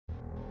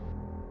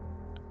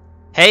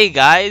Hey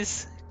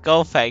guys,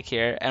 Goplays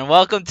here, and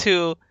welcome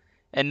to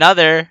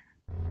another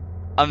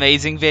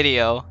amazing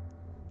video,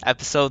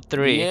 episode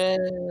 3. Yeah.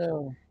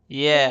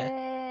 Yeah.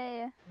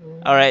 Yay.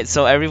 Alright,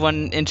 so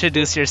everyone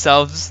introduce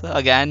yourselves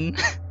again.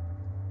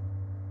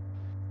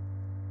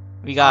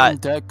 we I'm got,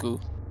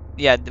 Deku.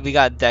 we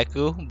got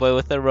Deku, boy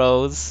with a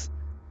rose,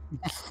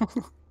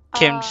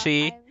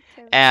 Kimchi, I'm Kimchi.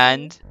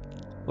 and,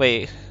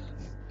 wait,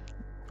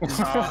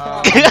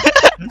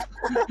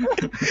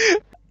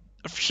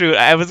 shoot,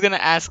 I was gonna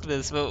ask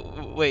this,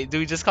 but wait, do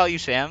we just call you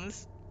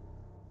Shams?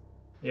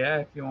 Yeah,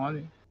 if you want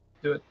to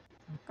do it.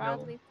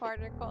 Godly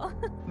particle.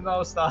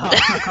 No, stop.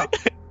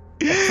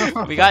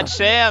 We got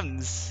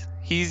Shams.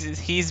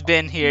 He's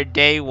been here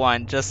day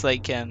 1, just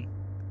like him.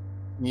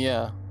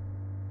 Yeah.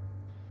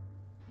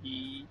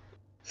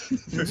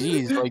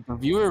 Jeez, like the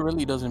viewer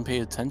really doesn't pay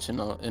attention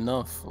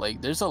enough.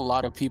 Like, there's a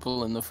lot of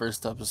people in the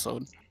first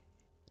episode.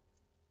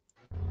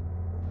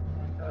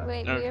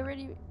 Wait, we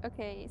already.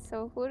 Okay,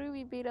 so who do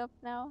we beat up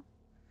now?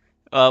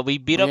 We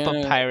beat We're up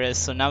gonna- Papyrus,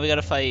 so now we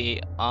gotta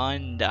fight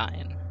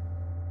Undyne.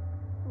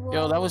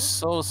 Yo, that was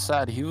Whoa. so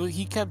sad.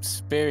 He kept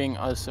sparing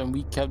us, and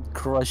we kept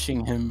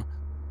crushing him.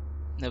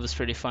 That was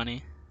pretty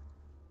funny.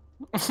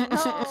 No.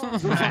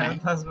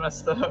 That's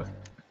messed up.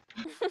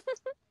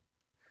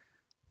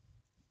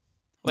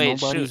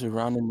 Wait, Nobody's shoot.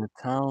 around in the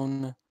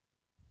town.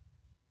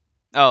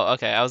 Oh,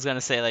 okay. I was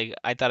gonna say, like,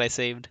 I thought I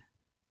saved.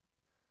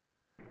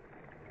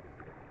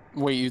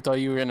 Wait, you thought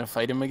you were gonna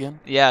fight him again?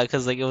 Yeah,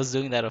 because, like, it was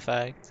doing that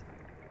effect.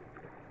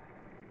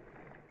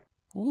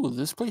 Ooh,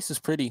 this place is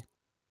pretty.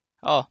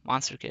 Oh,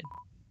 Monster Kid.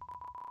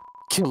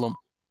 Kill him.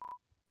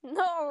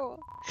 No.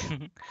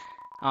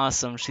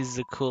 Awesome. She's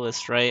the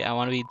coolest, right? I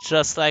want to be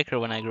just like her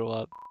when I grow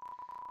up.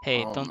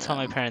 Hey, Oh, don't tell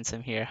my man. parents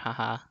I'm here.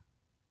 Haha.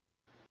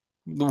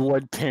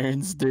 What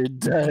parents? They're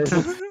dead.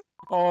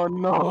 Oh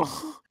no.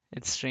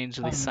 It's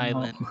strangely Oh,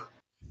 silent. no.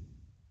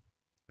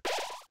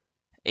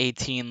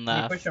 18 Can you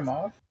left. push him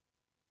off?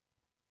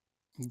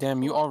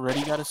 Damn, you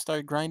already gotta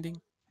start grinding?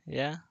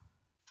 Yeah?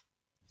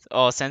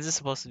 Oh, Sans is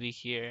supposed to be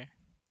here.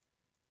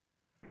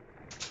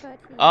 But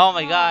he's Oh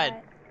my god.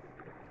 not.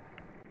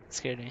 It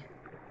scared me.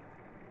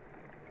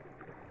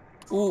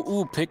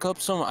 Ooh, pick up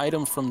some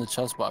items from the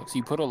chest box.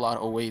 You put a lot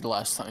away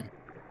last time.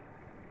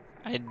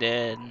 I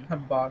did. A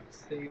box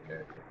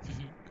saver.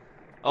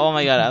 Oh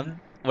my god,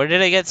 where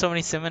did I get so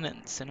many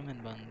cinnamon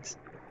buns?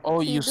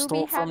 Oh, He you do be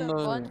stole from having the...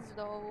 buns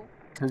though.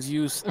 Cause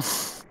you...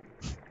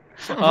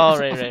 Oh,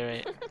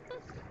 right.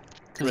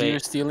 Cause you were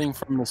Great. stealing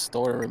from the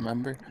store,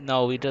 remember?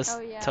 No, we just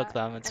Oh yeah. took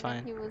them, it's and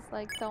then fine. he was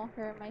like, "Don't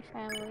hurt my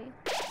family."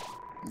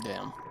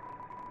 Damn.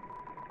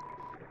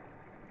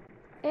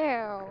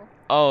 Ew.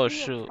 Oh, He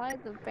shoot.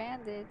 applied the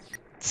bandage.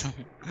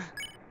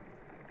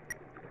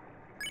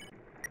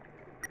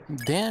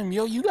 Damn,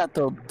 yo, you got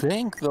the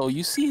bank though.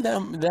 You see that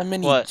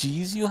many What?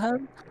 G's you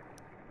have?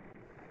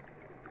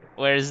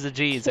 Where's the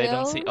G's? I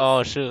don't see. Kills?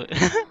 Oh, shoot.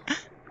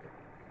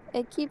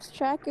 It keeps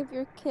track of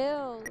your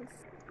kills.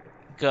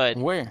 Good.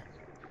 Where?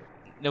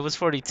 It was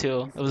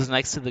 42. It was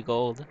next to the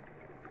gold.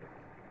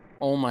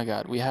 Oh my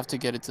god, we have to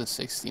get it to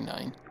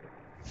 69.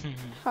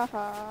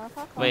 Haha.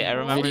 Wait, I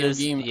remember Video this.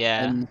 game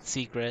Yeah, and-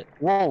 secret.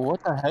 Whoa,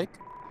 what the heck?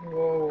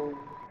 Whoa.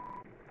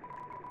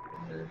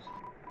 There's...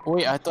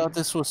 Wait, I thought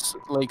this was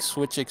like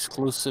Switch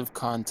exclusive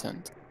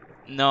content.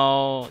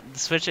 No, the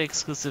Switch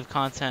exclusive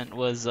content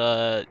was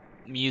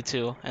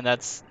Mewtwo, and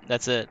that's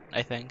it,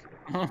 I think.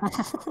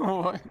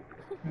 What?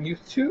 You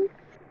too?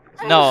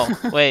 No,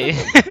 wait.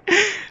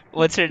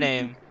 What's her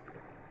name?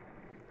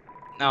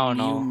 No, Mew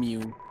no.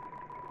 Mew.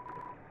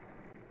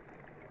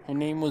 Her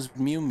name was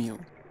Mew Mew.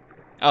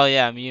 Oh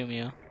yeah,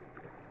 Mew.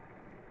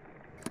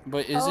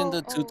 But isn't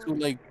the Oh. tutu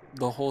like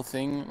the whole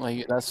thing?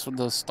 Like that's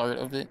the start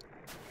of it?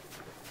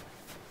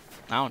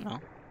 I don't know.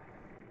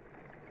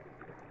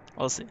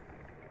 We'll see.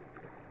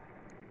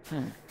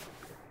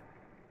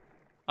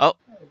 Oh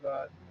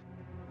god.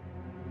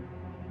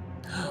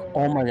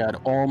 Oh my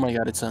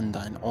god, it's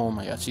Undyne. Oh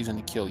my god, she's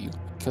gonna kill you.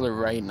 Kill her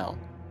right now.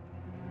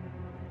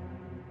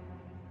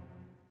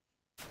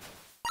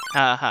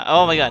 Haha.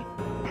 Oh my god.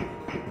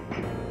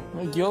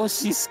 Yo,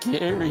 she's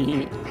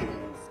scary. Scary.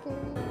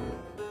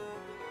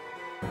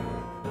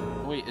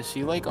 Wait, is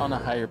she like on a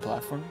higher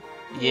platform?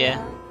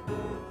 Yeah.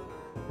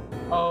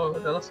 Oh,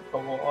 that looks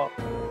like a wall.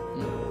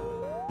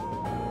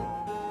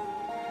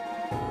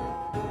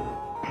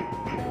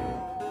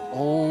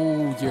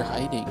 Oh, you're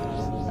hiding.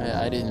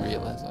 I didn't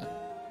realize that.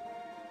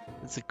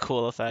 It's a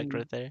cool effect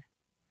right there.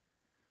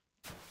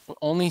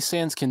 Only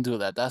Sans can do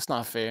that. That's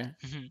not fair.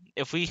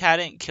 If we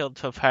hadn't killed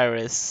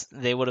Papyrus,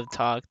 they would have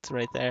talked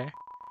right there.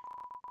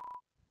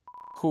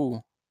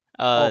 Who?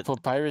 Uh, Oh,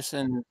 Papyrus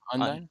and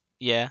Undyne?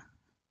 yeah.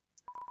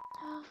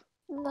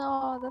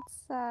 No, that's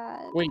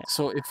sad. Wait,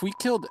 so if we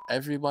killed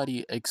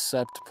everybody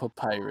except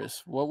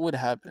Papyrus, what would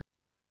happen?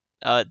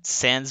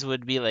 Sans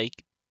would be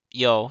like,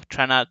 yo,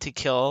 try not to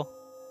kill.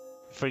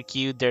 Freak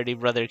you, dirty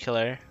brother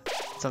killer.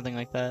 Something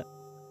like that.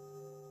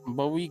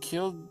 But we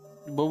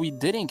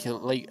didn't kill.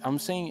 Like, I'm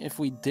saying if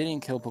we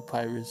didn't kill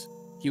Papyrus,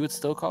 he would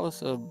still call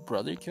us a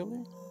brother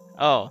killer?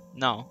 Oh,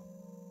 no.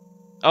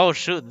 Oh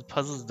shoot, the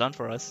puzzle's done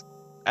for us.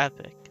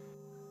 Epic.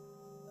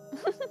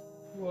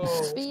 Whoa.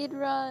 Speed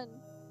run.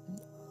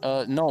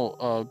 No,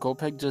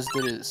 Gopek just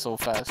did it so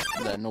fast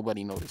that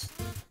nobody noticed.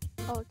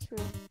 Oh, true.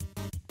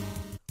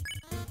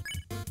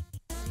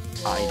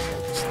 I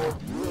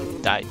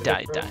noticed. Die,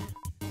 die, die.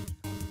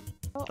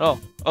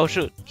 Oh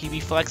shoot, he be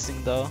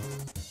flexing though.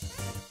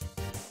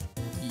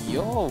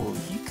 Yo,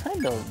 he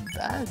kind of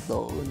bad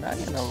though, not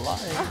gonna lie.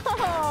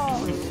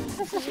 Oh,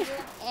 he's an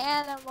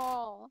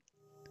animal.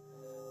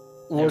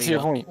 What's we your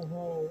go. point?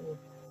 Whoa.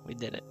 We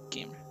did it,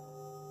 gamer.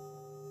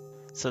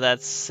 So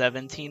that's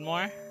 17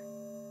 more?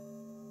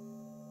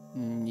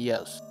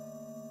 Yes.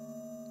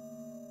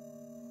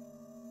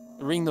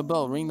 Ring the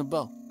bell, ring the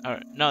bell.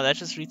 Or no, that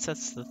just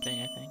resets the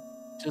thing, I think.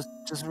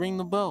 Just ring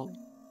the bell.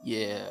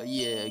 Yeah,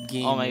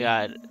 gamer. Oh my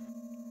god.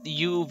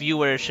 You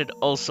viewer should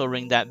also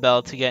ring that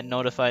bell to get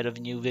notified of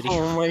new videos.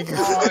 Oh my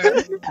god.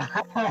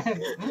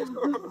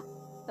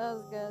 That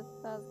was good.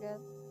 That was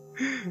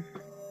good.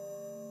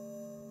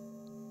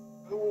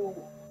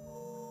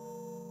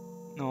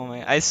 Oh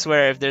my, I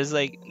swear if there's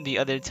like the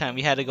other time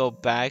we had to go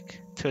back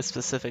to a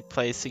specific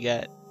place to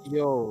get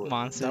Yo,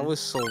 monsters. that was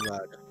so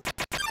bad.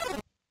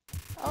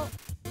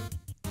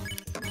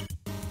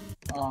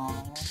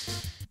 Oh,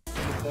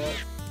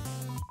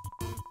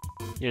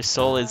 Your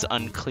soul is my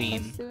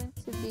unclean. soon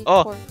to be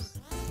Oh. corpse.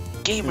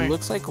 Gamer! It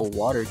looks like a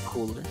water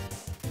cooler.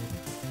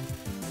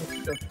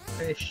 It's the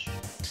fish.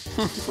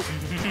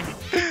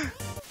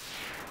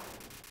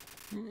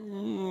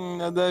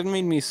 That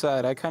made me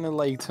sad. I kind of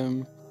liked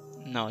him.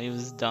 No, he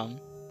was dumb.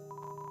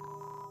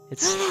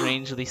 It's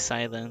strangely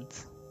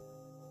silent.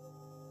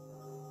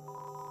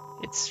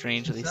 It's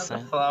strangely Is that the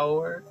silent.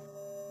 flower?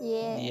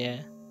 Yeah.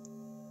 Yeah.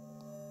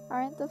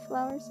 Aren't the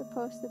flowers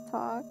supposed to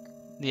talk?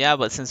 Yeah,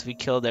 but since we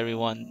killed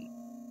everyone,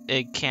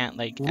 it can't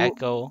like Wha-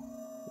 echo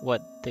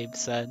what they've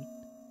said.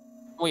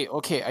 Wait,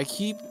 okay,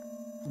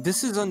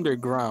 this is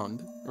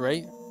underground,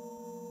 right?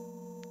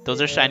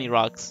 Those are shiny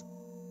rocks.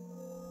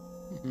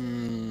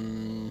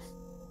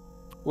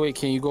 Wait,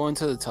 can you go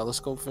into the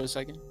telescope for a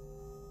second?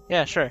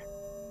 Yeah, sure.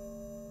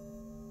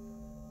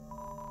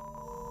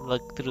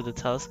 Look through the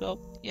telescope?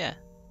 Yeah.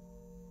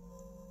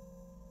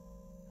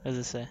 What does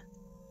it say?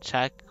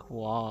 Check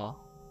wall.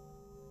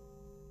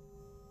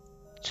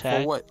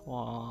 Check what?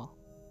 wall.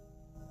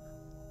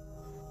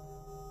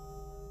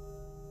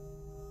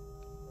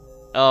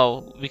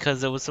 Oh,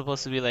 because it was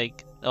supposed to be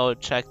like, oh,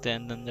 checked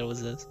in, then there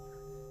was this.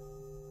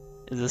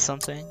 Is this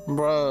something?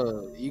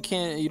 Bruh,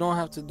 you don't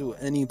have to do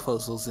any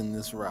puzzles in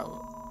this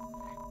route.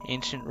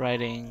 Ancient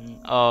writing.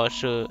 Oh,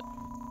 shoot.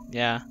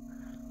 Yeah.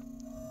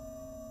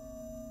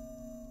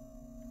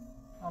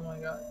 Oh my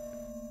god.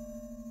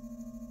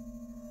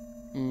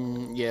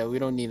 Yeah, we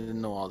don't need to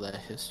know all that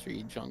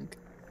history junk.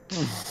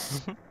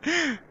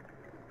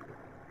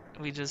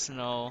 We just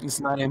know. It's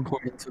not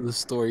important to the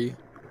story.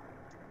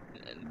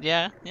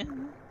 Yeah, yeah.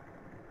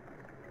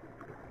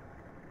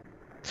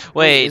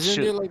 Wait, isn't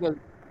shoot. there like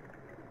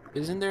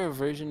isn't there a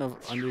version of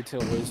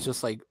Undertale where it's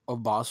just like a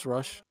boss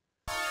rush?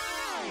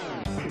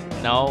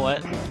 No,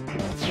 what?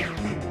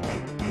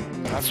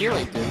 I feel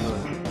like there's a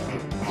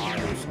mod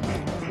or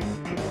something.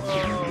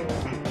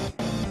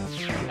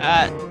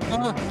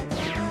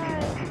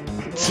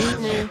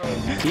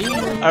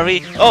 Gamer. Are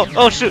we?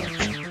 Oh, shoot.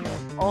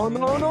 Oh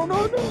no.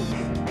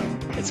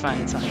 It's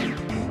fine, it's fine.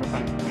 We're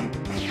fine.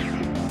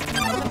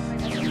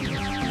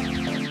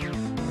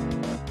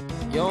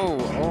 Yo,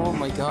 oh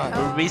my god.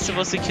 Were we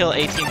supposed to kill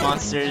 18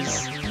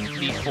 monsters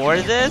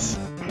before this?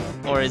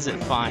 Or is it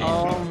fine?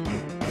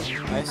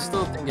 I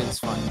still think it's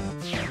fine.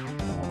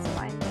 That's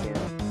fine too.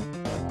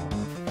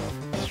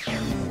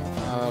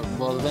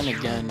 Well then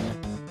again,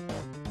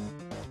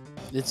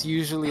 it's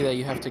usually that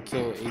you have to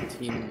kill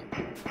 18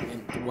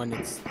 when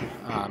it's,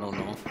 I don't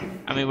know.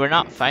 I mean, we're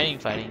not fighting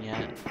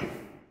yet.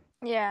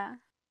 Yeah.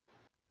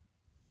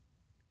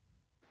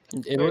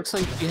 It looks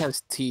like he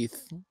has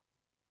teeth.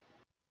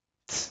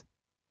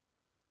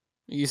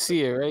 You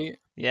see it, right?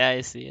 Yeah,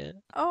 I see it.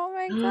 Oh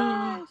my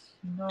gosh.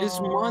 It's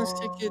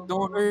Monster Kid,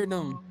 don't hurt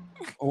him.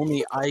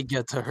 Only I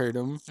get to hurt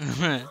him.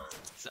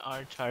 It's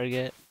our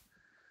target.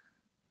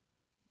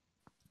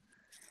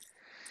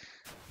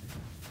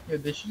 Yeah,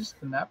 did she just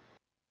kidnap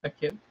a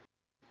kid?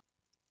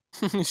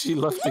 She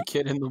left the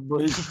kid in the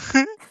bush.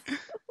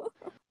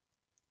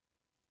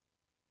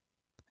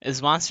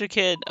 Is Monster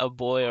Kid a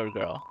boy or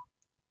girl?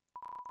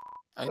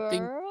 I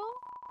think, Girl?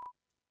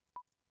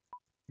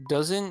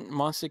 doesn't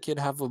Monster Kid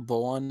have a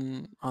bow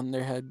on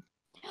their head?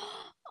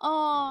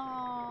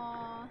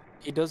 Aww.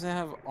 He doesn't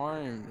have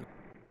arms.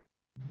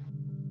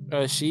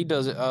 She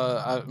does it.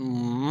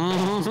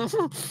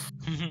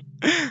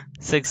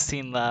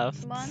 16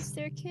 left.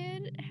 Monster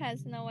Kid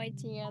has no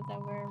idea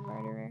that we're a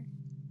murderer.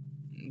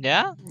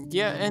 Yeah?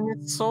 Yeah, and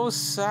it's so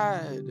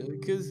sad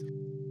because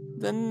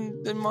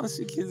then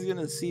Monster Kid's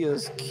gonna see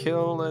us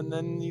kill, and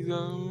then he's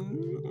gonna.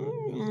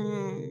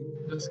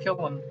 Just kill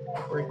him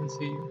before he can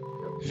see you.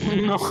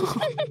 No.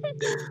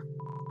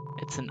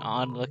 It's an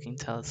odd looking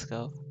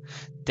telescope.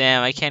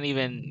 Damn, I can't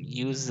even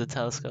use the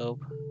telescope.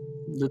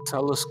 The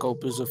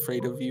telescope is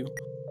afraid of you.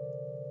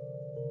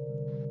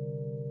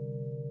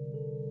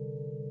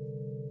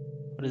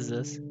 What is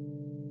this?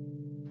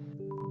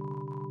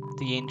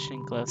 The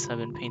ancient glyphs have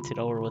been painted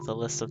over with a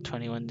list of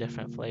 21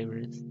 different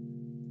flavors.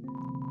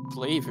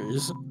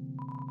 Flavors.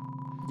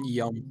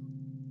 Yum.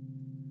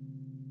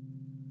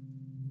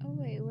 Oh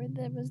wait,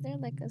 was there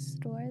like a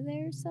store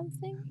there or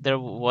something? There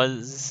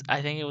was,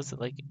 I think it was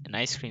like an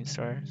ice cream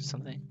store or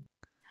something.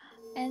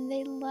 And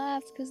they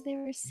left because they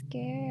were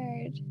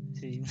scared.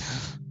 See,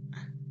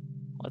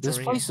 what's This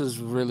over place here? is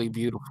really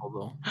beautiful,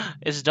 though.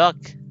 It's duck.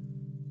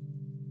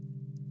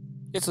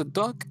 It's a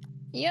duck.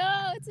 Yo,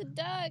 it's a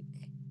duck.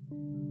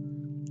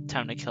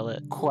 Time to kill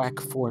it. Quack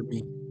for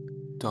me,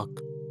 duck.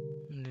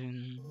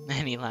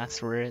 Any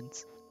last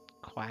words?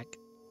 Quack.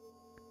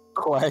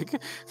 Quack.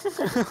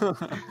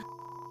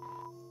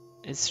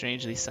 It's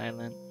strangely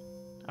silent.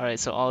 Alright,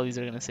 so all of these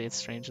are gonna say it's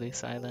strangely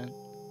silent.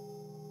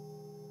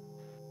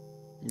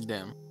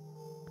 Damn.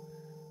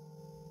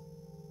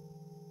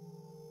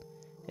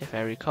 If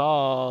I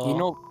recall.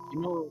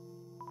 You know,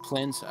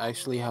 plants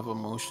actually have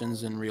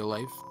emotions in real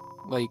life.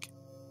 Like,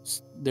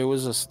 there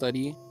was a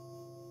study,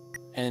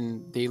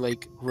 and they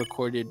like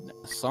recorded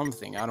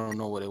something. I don't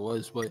know what it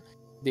was, but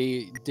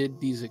they did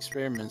these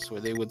experiments where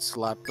they would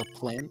slap the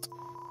plant,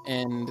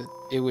 and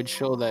it would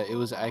show that it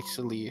was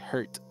actually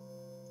hurt.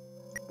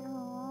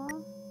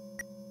 Aww.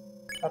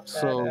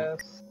 So,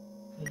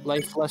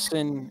 life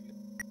lesson: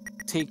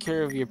 take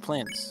care of your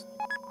plants,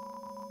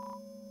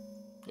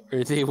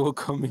 or they will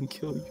come and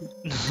kill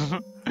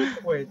you.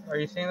 Wait, are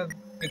you saying that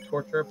you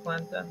torture a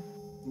plant then?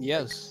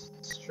 Yes,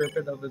 Strip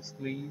it of its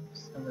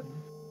leaves and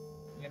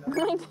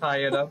then, tie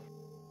it up?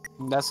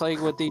 that's like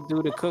what they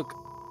do to cook.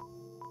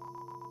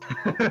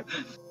 I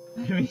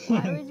mean,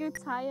 Why would you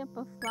tie up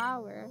a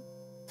flower?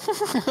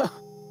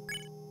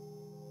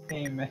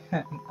 hey man,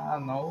 I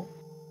don't know.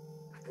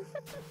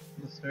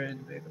 It's very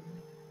debatable.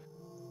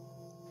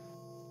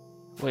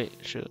 Wait,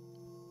 shoot.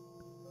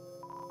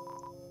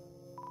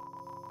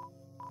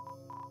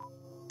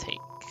 Take.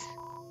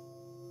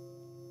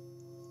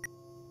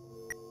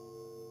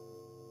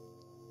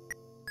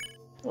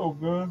 Oh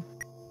god.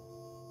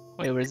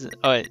 Wait, where is it?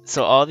 Alright,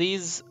 so all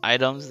these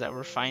items that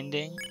we're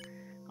finding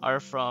are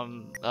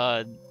from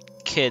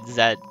kids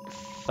that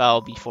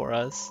fell before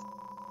us.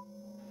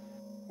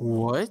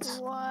 What?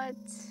 What?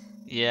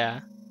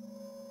 Yeah.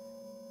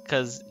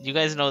 Cause you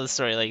guys know the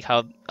story, like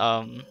how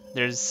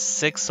there's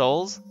 6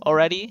 souls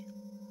already,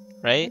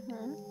 right?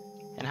 Mhm.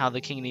 And how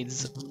the king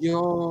needs.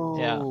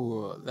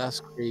 Yo, that's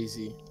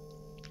crazy.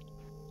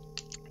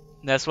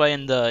 That's why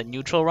in the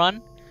neutral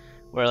run,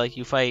 where like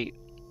you fight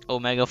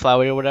Omega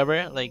Flower or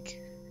whatever, like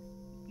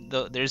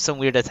there's some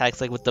weird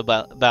attacks like with the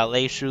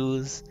ballet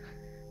shoes,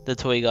 the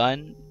toy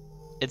gun.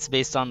 It's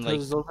based on like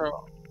Because those are,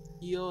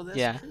 yo, that's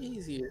Yeah.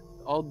 crazy.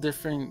 All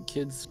different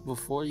kids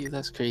before you.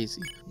 That's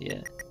crazy.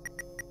 yeah.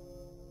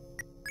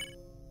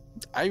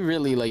 I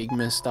really like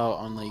missed out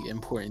on like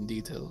important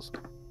details.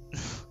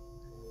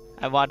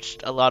 I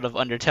watched a lot of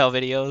Undertale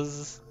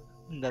videos.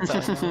 That's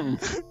how I know.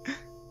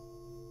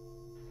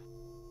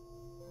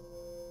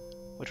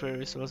 Which way are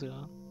we supposed to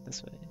go?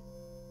 This way.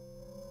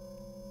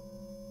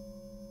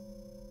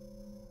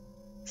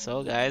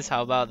 So guys,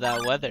 how about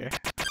that weather?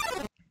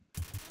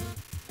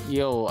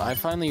 Yo, I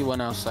finally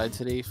went outside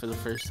today for the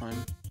first time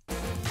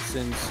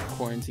since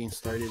quarantine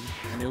started,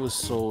 and it was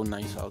so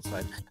nice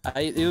outside.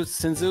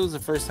 Since it was the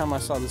first time I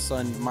saw the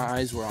sun, my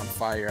eyes were on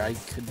fire. I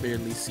could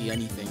barely see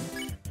anything.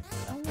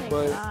 Oh my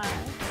But- god.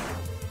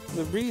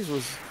 The breeze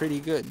was pretty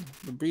good.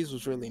 The breeze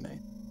was really nice.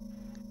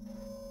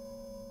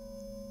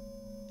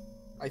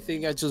 I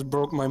think I just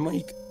broke my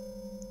mic.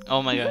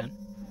 Oh my god.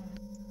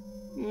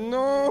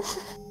 No.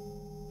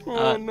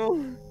 Oh Uh,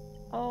 no.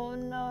 Oh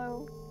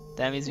no.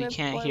 That means we Rip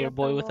can't Boy hear with the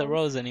Boy with a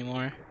Rose. Rose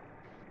anymore.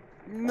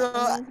 No.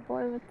 This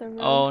boy with the rose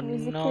Oh,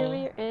 music no.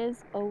 career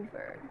is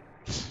over.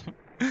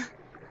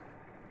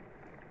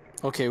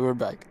 Okay, we're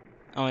back.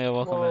 Oh yeah,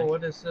 welcome Whoa, back.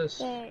 what is this?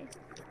 Yay.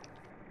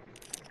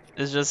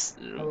 It's just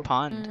Oh.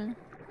 pond.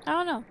 I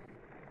don't know.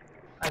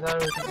 I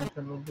thought it was an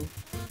internal loop.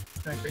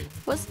 Kinda crazy.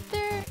 Wasn't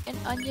there an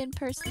onion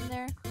person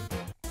there?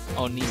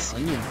 Oh, Nisi.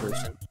 Onion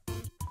person.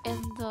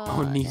 In the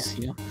Oh,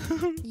 Nicia.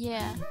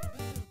 yeah.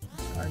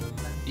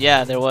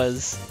 Yeah, there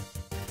was.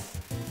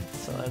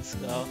 So let's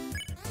go.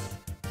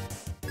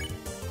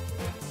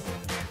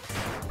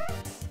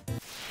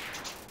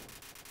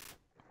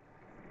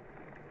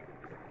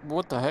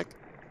 What the heck?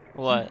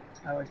 What?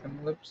 I like them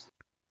lips.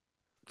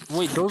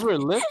 Wait, those were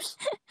lips?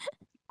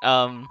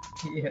 Yeah.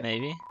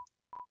 Maybe.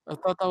 I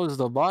thought that was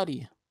the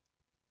body.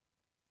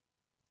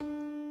 I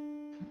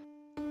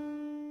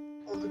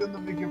was gonna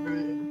make it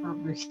very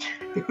inappropriate.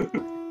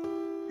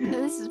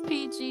 This is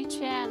PG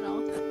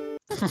channel.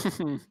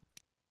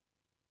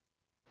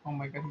 Oh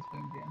my god, he's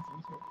playing dance.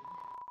 I'm so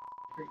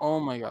Oh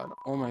my god.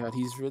 Oh my god.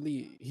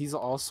 He's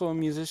also a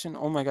musician.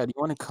 Oh my god.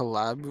 You want to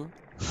collab?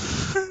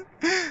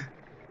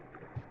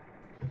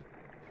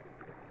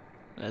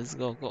 Let's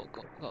go, go,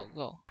 go, go,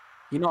 go.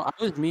 You know,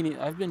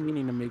 I've been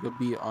meaning to make a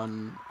beat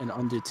on an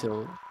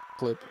Undertale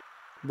clip,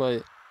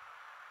 but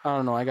I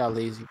don't know. I got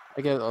lazy.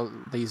 I get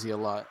lazy a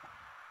lot.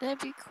 That'd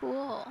be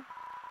cool.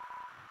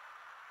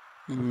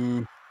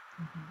 Mm,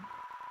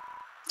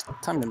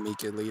 Time to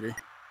make it later.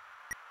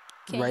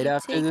 Can Right you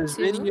after take this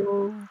 2?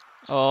 video.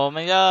 Oh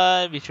my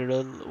god, be sure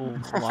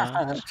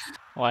to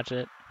watch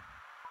it.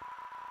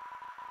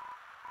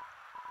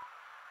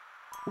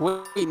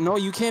 Wait, no,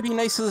 you can't be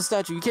nice to the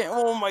statue. You can't.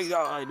 Oh my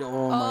god.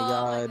 Oh my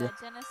god.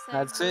 Genocide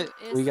That's route it.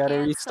 is We gotta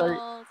restart.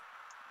 canceled.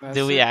 That's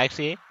Do we it.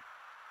 actually?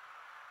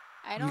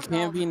 I You don't know,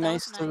 can't be but that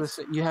nice was to nice.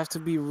 the. You have to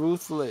be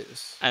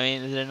ruthless. I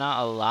mean, they're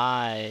not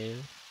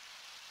alive.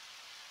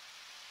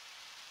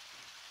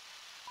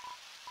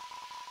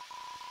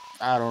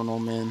 I don't know,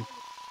 man.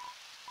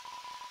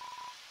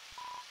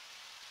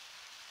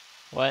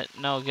 What?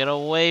 No, get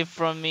away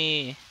from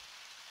me.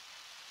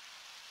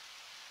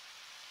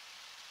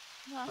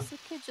 No, the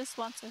kid just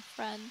wants a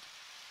friend.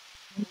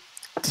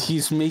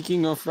 He's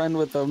making a friend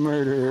with a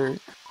murderer.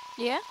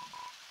 Yeah?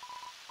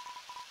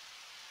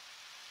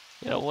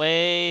 Get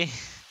away.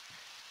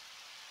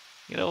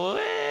 Get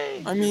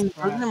away. I mean,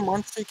 doesn't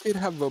Monster Kid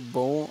have a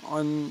bow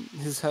on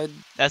his head?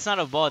 That's not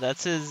a ball,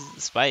 that's his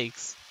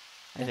spikes,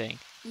 I think.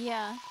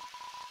 Yeah.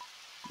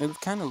 It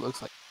kind of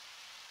looks like.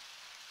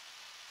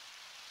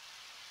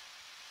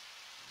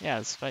 Yeah,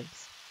 it's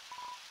spikes.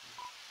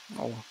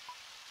 Oh.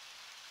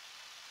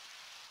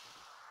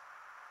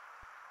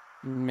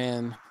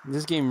 Man,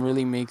 this game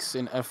really makes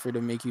an effort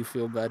to make you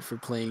feel bad for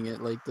playing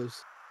it like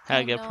this. How I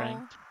I get know.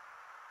 pranked.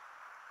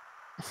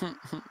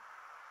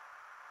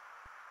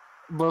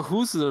 But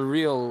who's the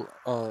real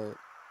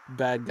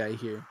bad guy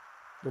here?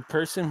 The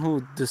person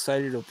who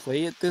decided to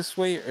play it this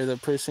way, or the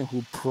person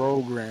who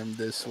programmed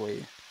this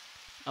way?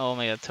 Oh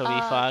my god, Toby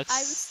I would Fox,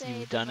 say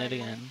you've the done it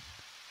murderer.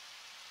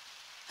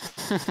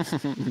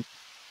 again.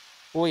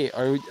 Wait,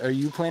 are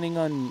you planning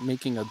on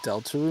making a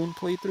Deltarune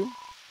playthrough?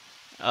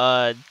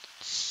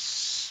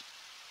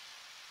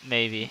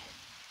 Maybe.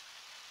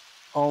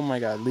 Oh my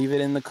god, leave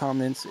it in the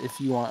comments if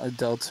you want a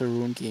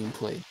Deltarune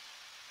gameplay.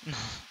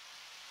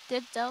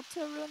 Did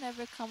Deltarune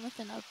ever come with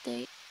an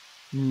update?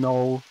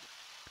 No.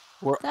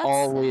 We're That's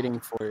all sad. waiting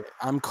for it.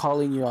 I'm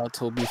calling you out,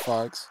 Toby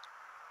Fox.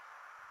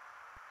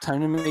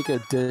 Time to make a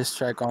diss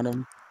track on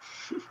him.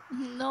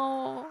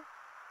 No.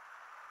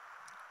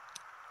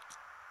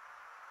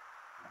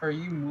 Are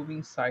you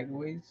moving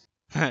sideways?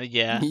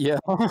 Yeah. Yeah.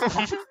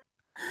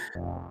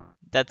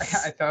 That's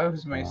I thought it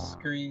was my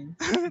screen.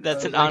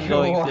 that's I an was like,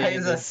 ongoing why thing is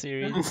in that? this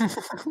series.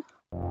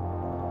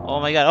 Oh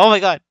my god, oh my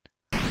god!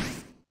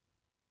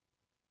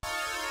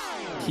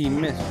 He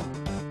missed.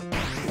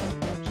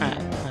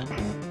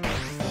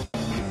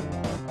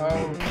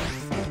 Oh,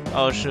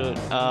 Oh shoot,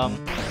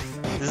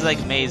 this is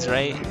like maze,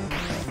 right?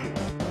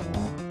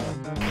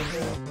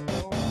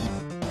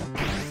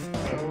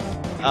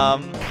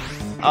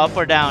 Up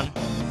or down?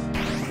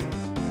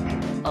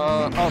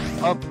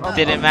 Up.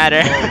 Didn't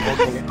matter.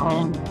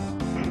 Oh, okay.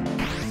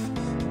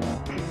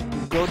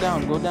 Go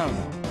down.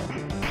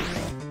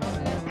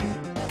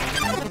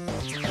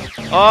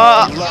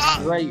 Oh!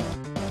 Left, right.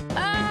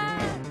 Ah!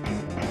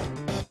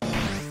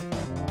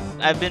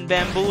 I've been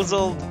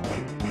bamboozled.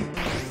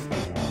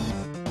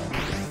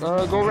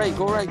 Go right.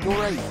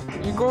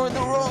 You're going the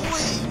wrong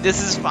way.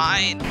 This is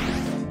fine.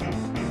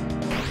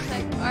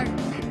 Like, are we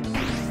doing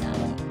that?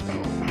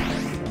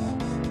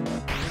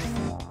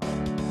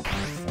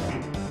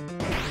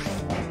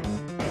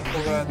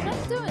 oh god. We're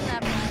not doing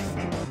that, man.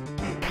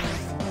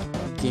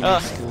 Gaming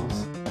skills.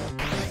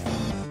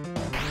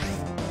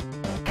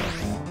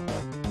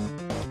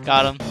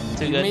 Got him.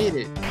 Too You good. made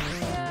it.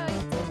 Yeah, you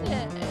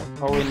did it.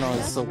 Oh wait, no, it's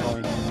That's still pretty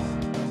going. good.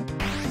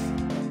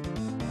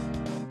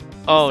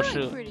 Oh He's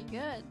doing shoot. pretty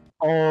good.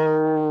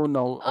 Oh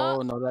no. Oh.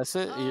 Oh no, that's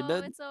it. You're Oh,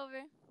 dead. it's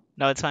over.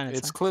 No, it's fine. It's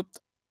It's fine. clipped.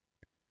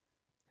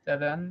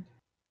 Dead end?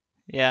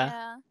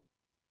 Yeah.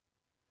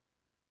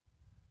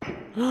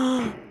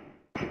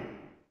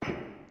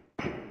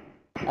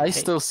 I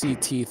still see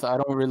teeth. I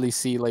don't really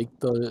see like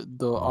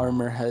the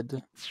armor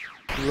head.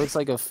 It looks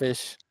like a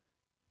fish.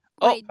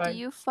 Oh. Wait, do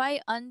you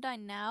fight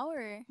Undyne now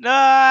or?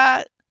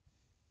 Nah.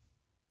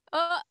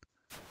 Oh,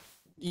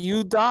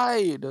 You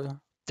died. my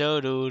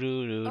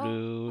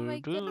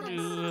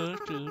goodness.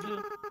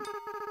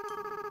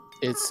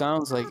 It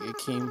sounds like it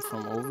came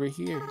from over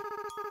here.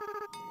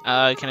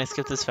 Can I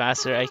skip this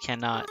faster? I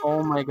cannot.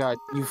 Oh my god,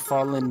 you've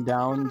fallen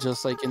down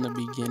just like in the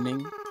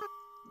beginning.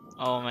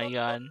 Oh my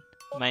god.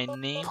 My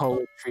name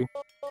Poetry.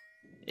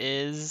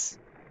 is...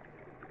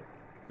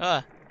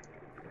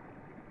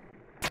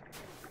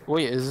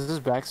 Wait, is this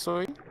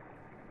backstory?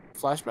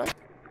 Flashback?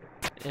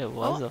 It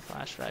was a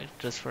flashback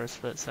just for a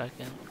split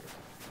second.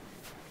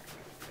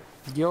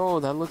 Yo,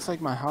 that looks like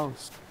my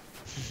house.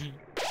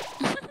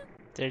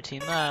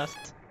 13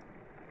 left.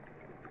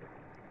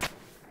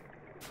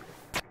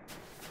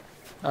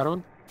 I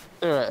don't...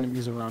 There are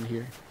enemies around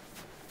here.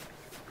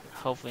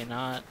 Hopefully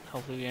not.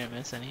 Hopefully we didn't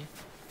miss any.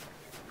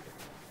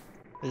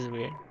 This is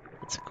weird.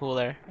 It's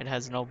cooler. It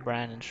has no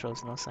brand and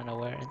shows no sign of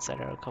wear.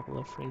 Inside are a couple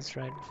of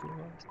freeze-dried food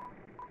ores.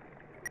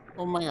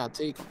 Oh my god,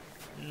 take them.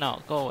 No,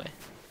 go away.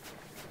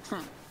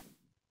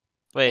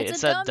 Wait, It's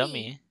it's a that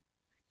dummy.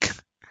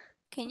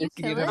 Can you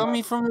kill Tell it?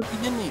 me from the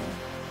beginning.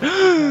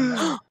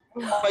 dummy.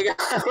 Oh my god.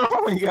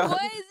 Oh my god.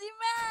 Why is he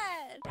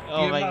mad? Oh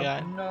Beat him my up.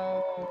 god.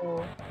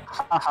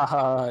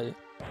 No.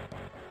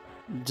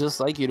 Just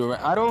like you do.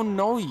 I don't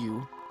know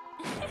you.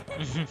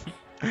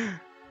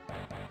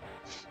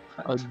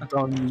 A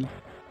dummy.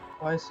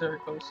 Why is there a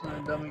ghost in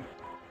a dummy?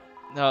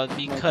 No,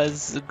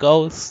 because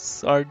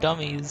ghosts are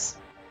dummies.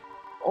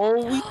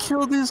 Oh, we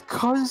killed his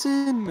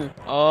cousin.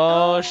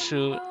 Oh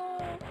shoot.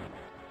 No.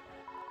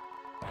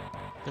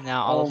 But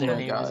now all Oh of their my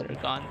neighbors god.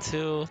 are gone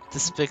too.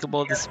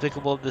 Despicable,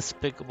 despicable,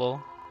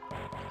 despicable.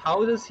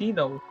 How does he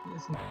know?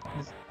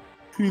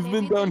 He's Maybe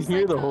been down there's here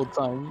like the a- whole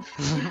time.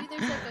 Maybe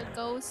there's like a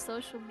ghost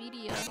social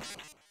media.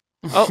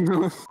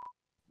 Oh.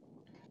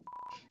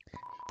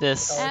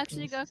 This. I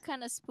actually got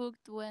kind of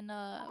spooked when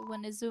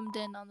it zoomed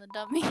in on the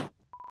dummy.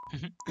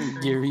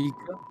 Eureka.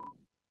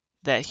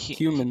 That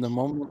Human, the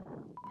moment.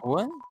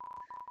 What?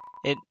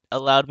 it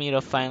allowed me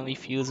to finally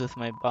fuse with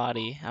my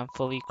body. I'm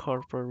fully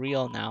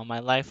corporeal now. My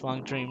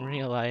lifelong dream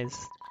realized.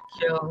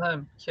 Kill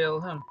him.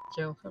 Kill him.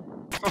 Kill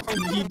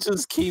him. He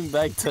just came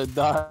back to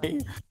die.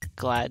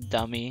 Glad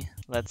dummy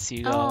lets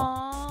you go.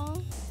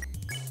 Aww.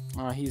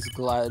 He's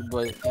glad,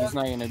 but he's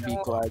not gonna be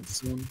glad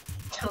soon.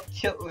 Don't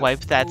kill him. Wipe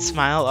that Ooh.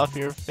 smile off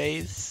your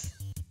face.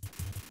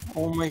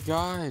 Oh my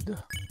god.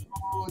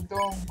 Oh,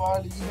 don't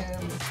body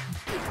him.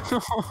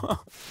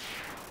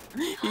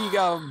 He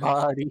got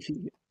body.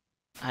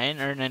 I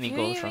didn't earn any You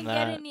gold didn't from even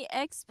get that. any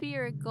XP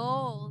or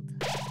gold.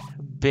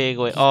 Big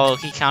way. Oh,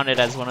 he counted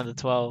as one of the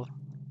 12.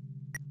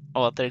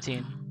 Oh,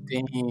 13.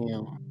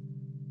 Damn.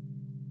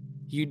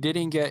 You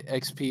didn't get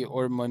XP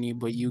or money,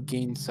 but you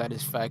gained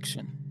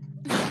satisfaction.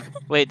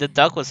 Wait, the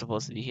duck was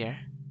supposed to be here.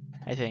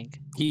 I think.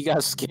 He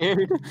got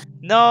scared.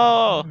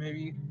 No!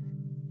 Maybe.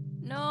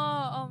 No,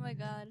 oh my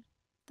god.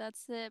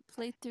 That's it.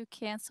 Playthrough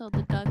canceled.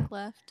 The duck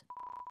left.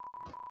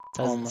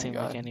 Doesn't my seem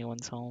God. like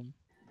anyone's home.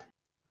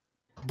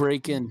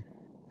 Break in.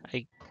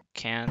 I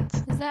can't.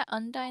 Is that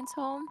Undyne's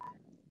home?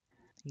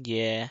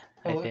 Yeah,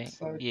 I It think.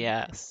 looks like it.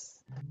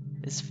 Yes.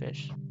 It's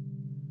fish.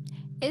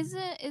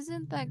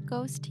 Isn't that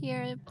ghost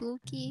here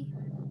Blukey?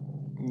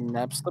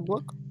 Naps the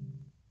book?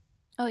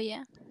 Oh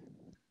yeah.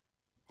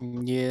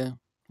 Yeah.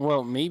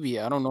 Well, maybe.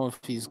 I don't know if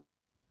he's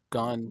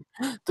gone.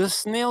 The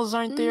snails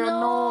aren't there.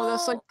 No,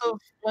 that's like the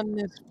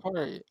funnest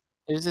part.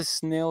 There's a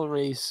snail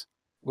race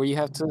where you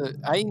have to.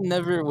 I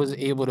never was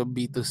able to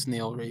beat the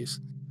snail race.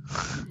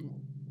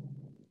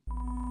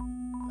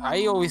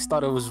 I always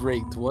thought it was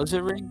rigged. Was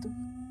it rigged?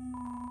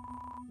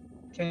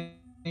 Can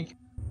you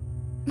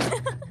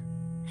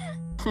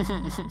You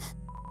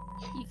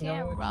know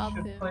can't what rob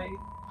you should him. play?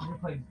 You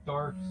should play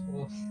Dark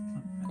Souls.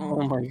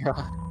 Oh my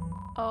god.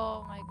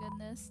 Oh my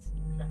goodness.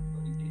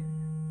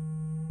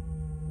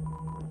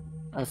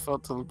 I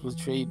felt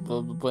betrayed,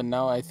 but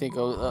now I think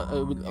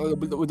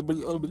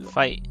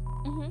Fight.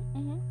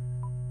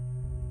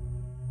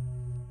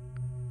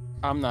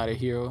 I'm not a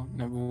hero.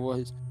 Never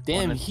was.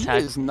 Damn, Wanna he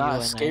attack is you not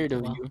and I scared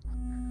of will. you.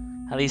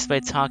 At least by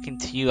talking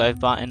to you, I've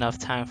bought enough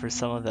time for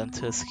some of them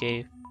to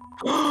escape.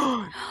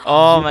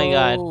 Oh my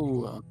god.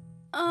 Yo,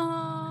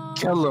 Oh.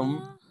 kill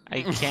him.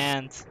 I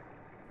can't.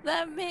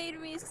 That made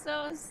me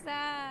so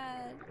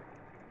sad.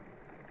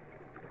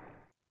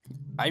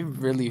 I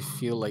really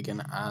feel like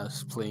an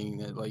ass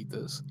playing it like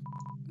this.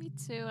 Me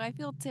too. I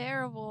feel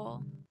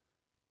terrible.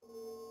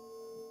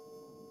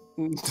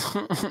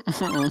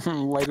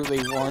 Why do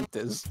they want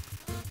this?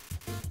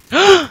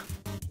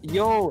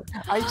 Yo,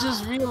 I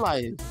just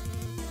realized.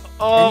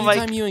 Oh my.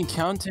 Anytime you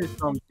encounter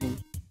something,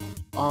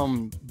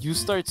 you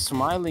start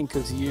smiling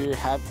because you're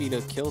happy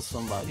to kill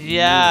somebody.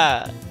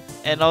 Yeah.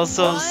 And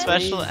also What?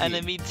 special Crazy.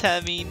 enemy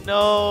Temmie.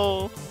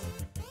 No.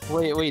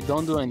 Wait,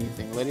 don't do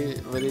anything. Let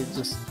it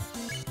just.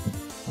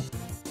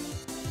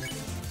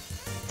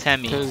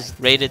 Temmie. 'Cause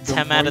Rated the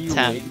 10 more out of you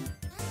 10. wait-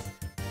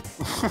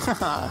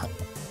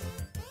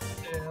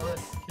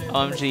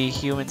 OMG,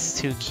 humans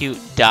too cute.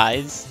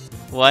 Dies.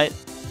 What?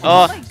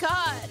 Oh Oh. my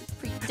god.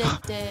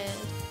 Predicted.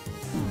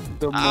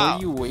 The more Ow.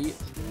 you wait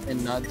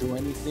and not do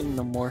anything,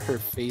 the more her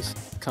face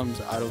comes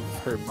out of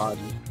her body.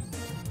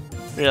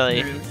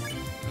 Really?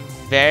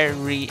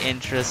 Very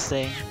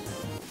interesting.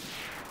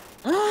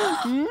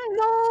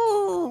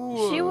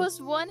 No! She was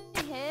one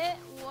hit?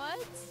 What?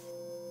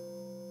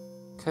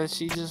 Because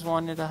she just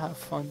wanted to have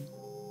fun.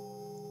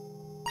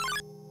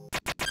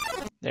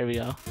 There we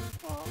go.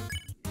 Oh.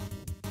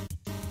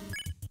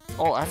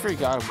 Oh, I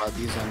forgot about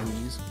these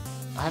enemies.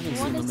 I haven't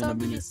seen One them is in a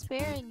already minute.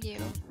 sparing you.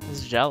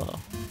 It's Jello.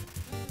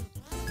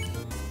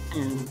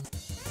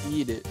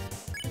 Eat it.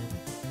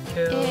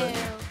 Kill Ew. it.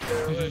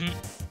 Kill it.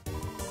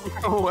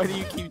 Why do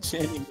you keep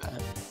chanting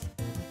that?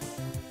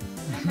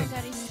 Oh my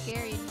god, he's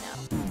scary now.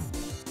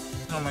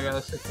 Oh my god,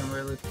 that's looking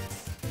really.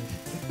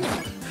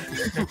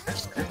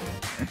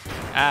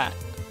 Ah.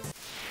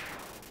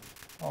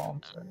 Oh,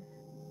 I'm sorry.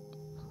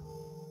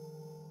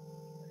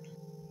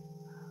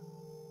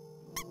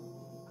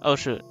 Oh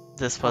shoot.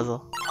 This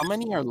puzzle. How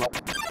many are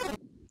left?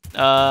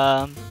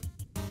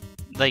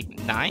 Like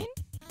 9?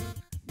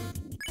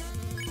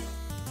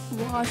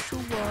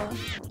 Washua.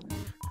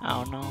 I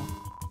don't know.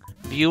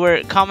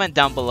 Viewer, comment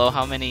down below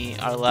how many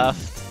are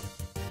left.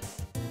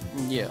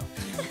 Yeah.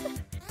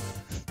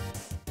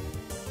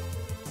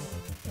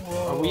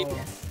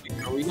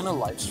 Are we gonna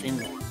live stream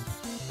the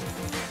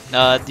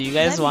Do you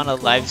guys That'd be want to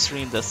cool. live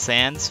stream the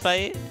Sans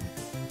fight?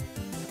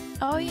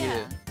 Oh yeah.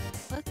 Yeah.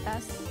 Let's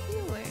ask the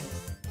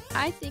viewers.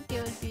 I think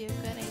it would be a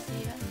good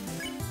idea.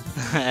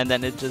 And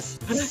then it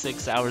just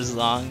 6 hours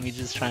long, me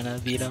just trying to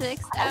beat him.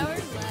 6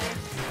 hours live.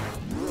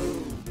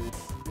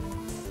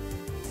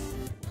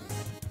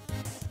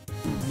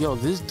 Yo,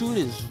 this dude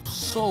is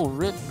so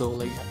ripped though.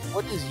 Like,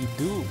 what does he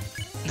do?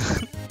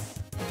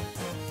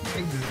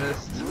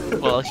 Exist.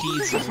 Well,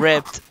 he's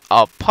ripped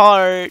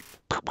apart.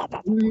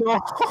 No.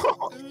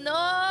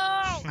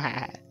 No!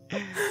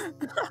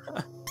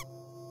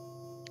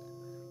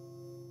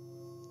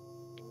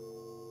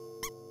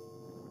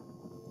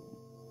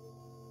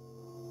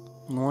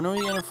 When are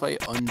we gonna fight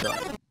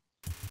Undyne?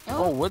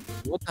 Oh, what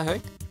the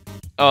heck?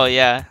 Oh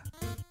yeah.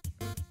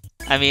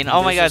 I mean,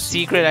 oh my There's god, a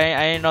secret!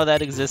 I didn't know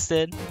that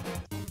existed.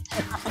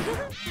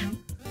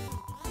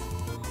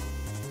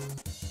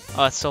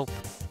 Oh, it's soap.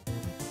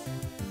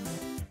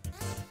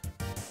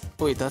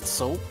 Wait, that's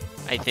soap?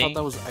 I thought think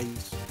that was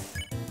ice.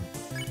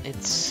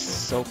 it's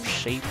soap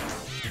shaped.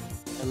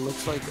 It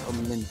looks like a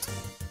mint.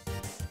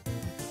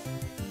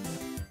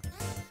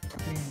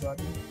 Clean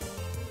body.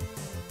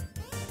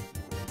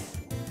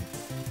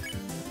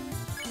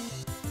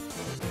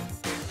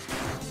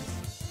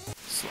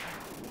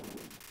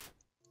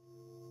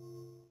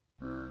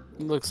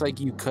 It looks like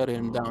you cut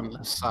him down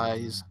to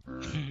size.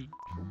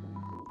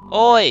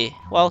 Oi!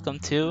 Welcome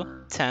to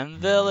Tem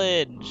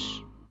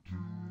Village.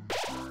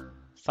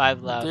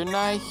 5 left. They're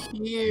not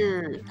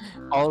here.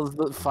 All of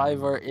the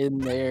 5 are in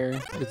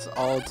there. It's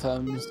all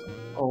Thames.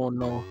 Oh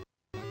no.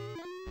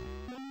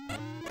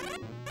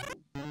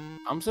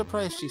 I'm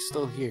surprised she's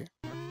still here.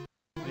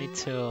 Me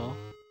too.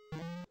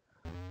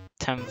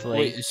 Template.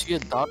 Wait, is she a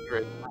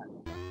doctor?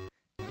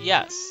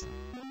 Yes.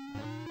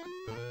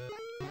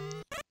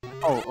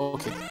 Oh,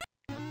 okay.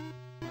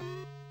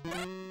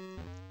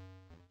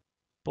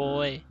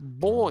 Boy.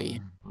 Boy.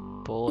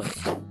 Boy.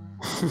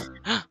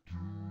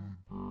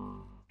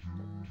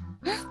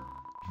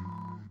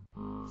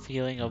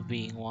 Feeling of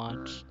being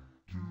watched.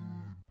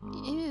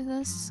 Ew,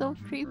 that's so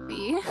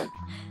creepy.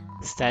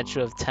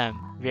 Statue of Tem.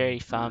 Very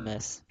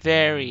famous.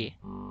 Very.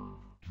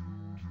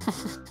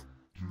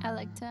 I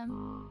liked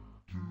him.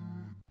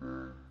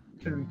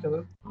 Should we kill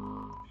it?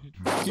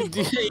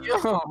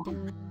 Yo,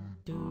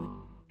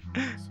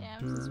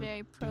 Shams is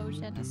very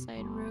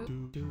pro-genocide route.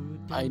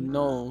 I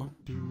know.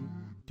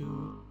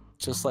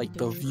 Just like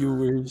the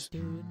viewers.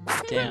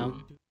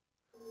 Damn.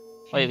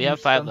 Wait, we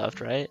have 5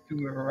 left, right?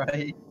 You were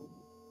right.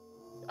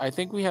 I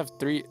think we have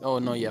 3. Oh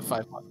no, yeah,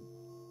 5 left.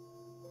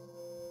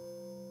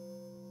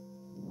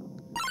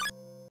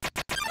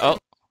 Oh.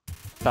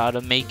 About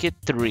to make it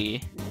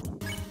 3.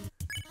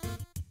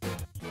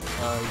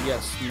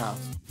 Yes,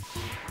 math.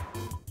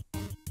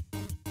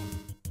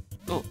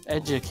 Oh.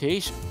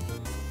 Education.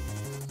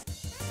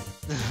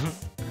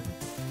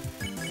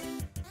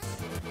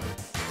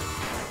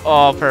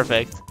 Oh,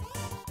 perfect.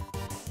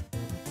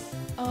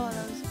 Oh,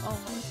 that was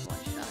almost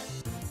one shot.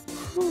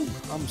 Whew,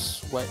 I'm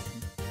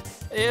sweating.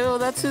 Ew,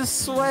 that's his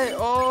sweat.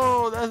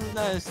 Oh, that's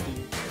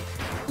nasty.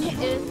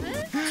 Is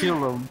it?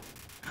 Kill him.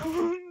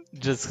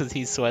 Just because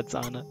he sweats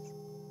on us.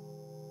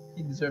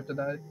 He deserved to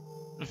die.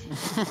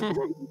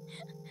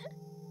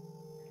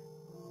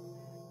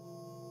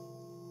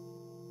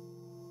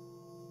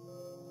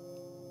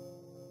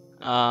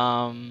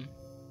 How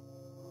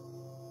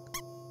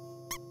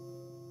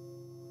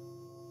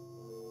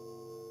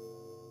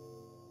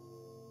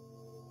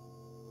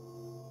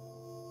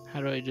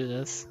do I do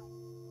this?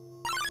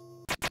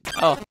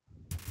 Oh.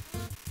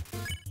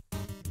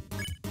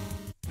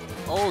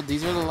 Oh,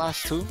 these are the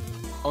last 2?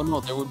 Oh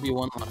no, there would be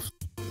 1 left.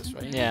 That's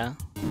right. Yeah.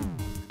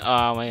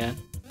 Oh my god.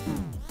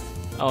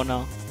 Oh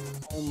no.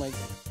 Oh my.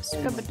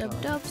 Scrub a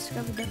dub dub,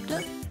 scrub a dub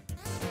dub.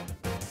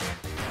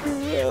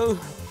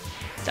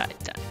 Die,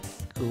 die.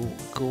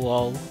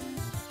 Cool.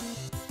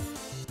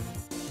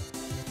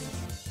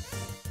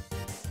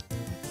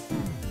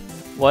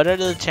 What are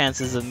the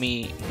chances of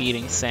me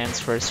beating Sans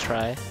first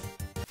try?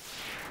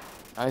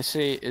 I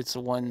say it's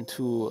 1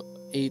 to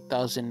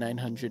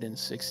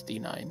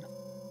 8,969.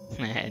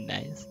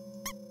 Nice.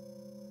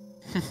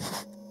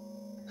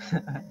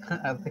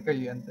 I like how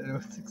you ended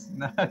with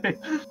 69.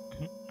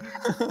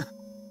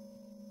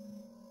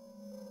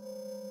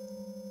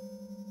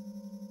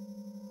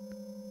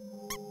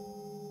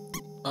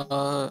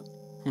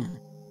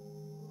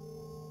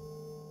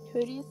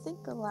 Who do you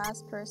think the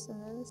last person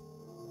is?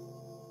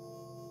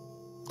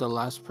 The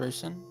last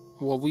person?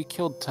 Well, we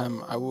killed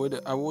Tem. I would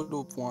have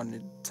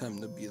wanted Tem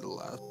to be the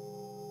last.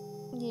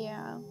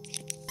 Yeah.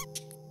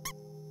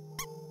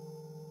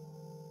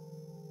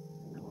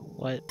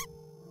 What?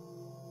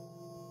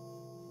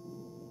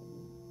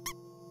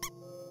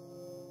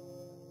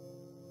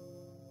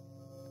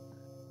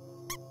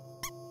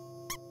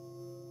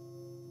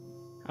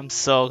 I'm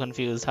so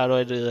confused. How do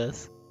I do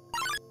this?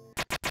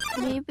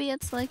 Maybe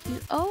it's like you.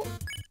 Oh,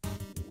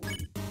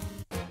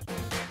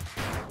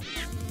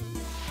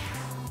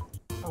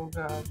 Oh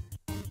god.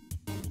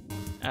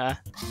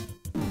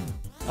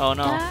 Oh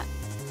no.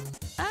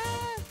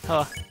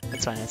 Oh,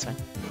 that's fine, that's fine.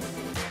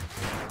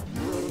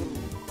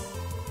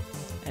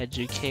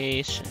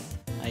 Education.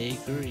 I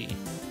agree.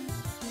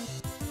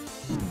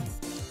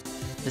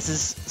 This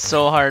is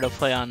so hard to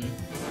play on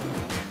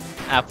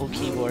Apple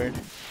keyboard.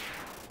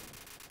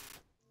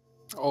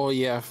 Oh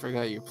yeah, I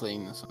forgot you're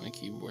playing this on a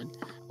keyboard.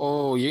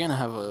 Oh, you're gonna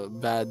have a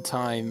bad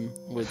time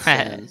with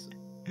Sans.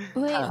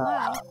 Wait,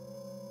 why?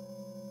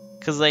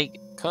 Cause like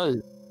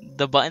Cause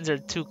the buttons are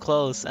too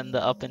close and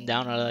the up and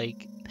down are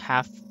like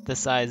half the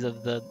size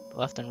of the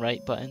left and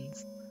right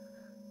buttons.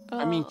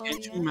 I mean, Oh,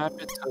 can't yeah. you map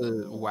it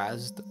to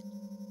WASD?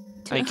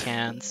 I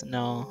can't,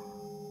 no.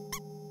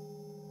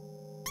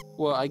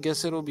 Well, I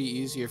guess it'll be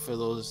easier for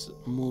those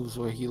moves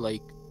where he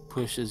like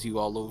pushes you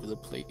all over the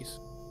place.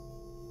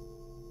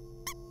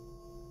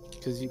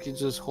 Because you could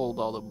just hold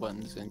all the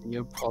buttons and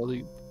you'll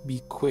probably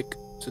be quick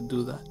to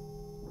do that.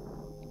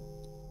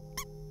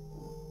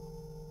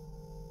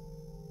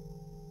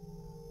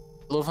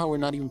 I love how we're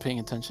not even paying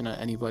attention to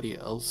anybody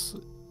else,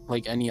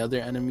 like any other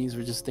enemies.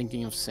 We're just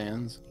thinking of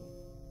Sans.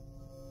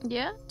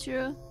 Yeah,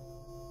 true.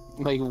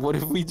 Like, what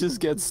if we just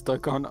get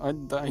stuck on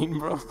Undyne,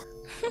 bro?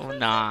 Oh,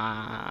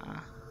 nah.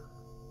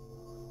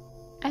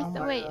 Oh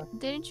my Wait, God.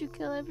 didn't you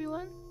kill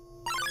everyone?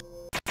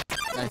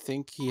 I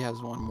think he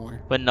has one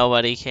more. But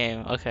nobody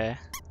came. Okay.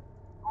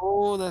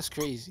 Oh, that's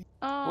crazy.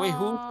 Wait,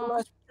 who's the Oh,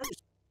 last person?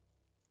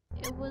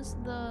 it was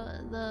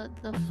the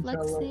Jello.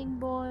 flexing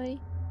boy.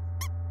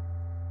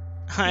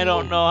 I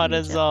don't know how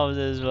to Jello. solve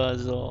this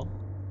puzzle.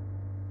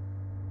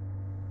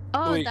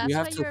 Oh, Wait, you that's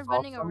have why to you were solve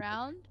running something?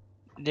 around?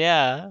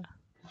 Yeah.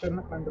 Trying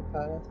to find the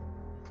path.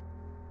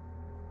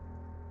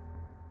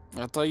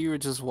 I thought you were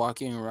just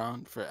walking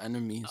around for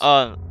enemies.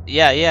 Yeah.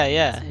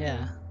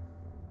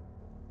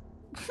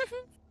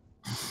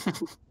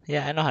 Too.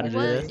 Yeah, I know how to do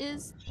What this.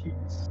 is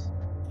Cheats.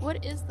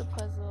 what is the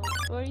puzzle?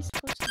 What are you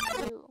supposed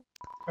to do?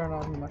 Turn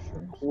on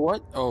mushrooms.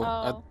 What?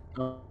 Oh,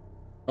 Oh,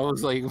 I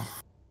was like,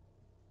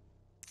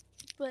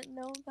 but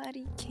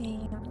nobody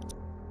came.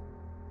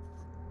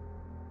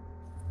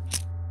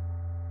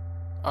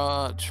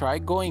 try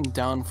going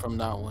down from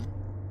that one.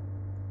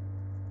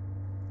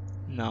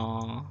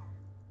 No.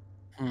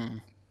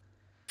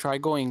 Try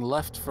going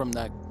left from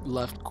that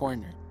left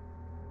corner.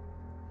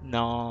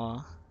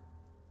 No.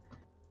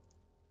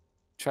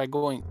 Try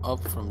going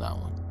up from that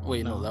one.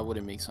 Wait, no, No. that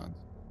wouldn't make sense.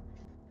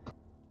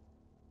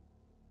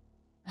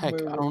 Heck,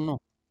 Wait, I don't know.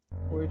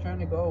 where are you trying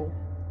to go?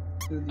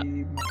 To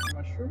the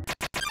mushroom?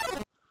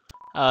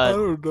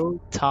 don't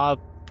know. Top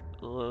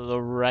the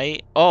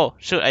right. Oh,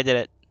 shoot, I did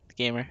it.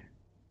 Gamer.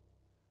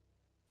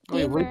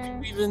 Wait, what did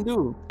Gamer. you even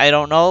do? I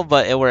don't know,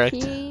 but it worked.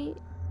 He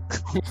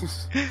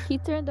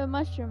turned the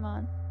mushroom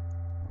on.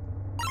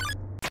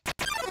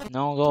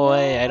 No, go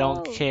away. I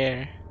don't No.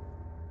 care.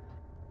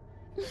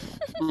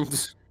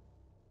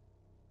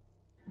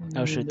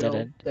 Oh, shoot, They're all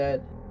dead.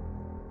 dead.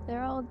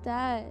 They're all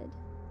dead.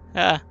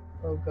 Ah.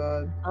 Oh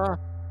god.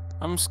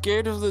 I'm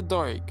scared of the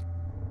dark.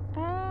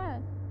 Ah.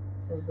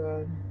 Oh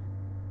god.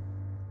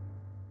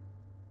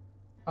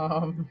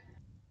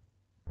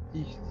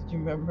 Did you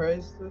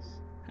memorize this?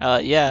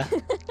 Yeah.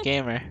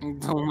 Gamer.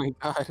 Oh my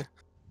god.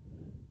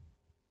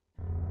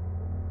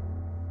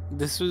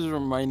 This was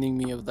reminding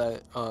me of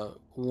that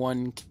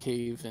one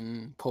cave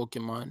in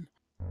Pokemon.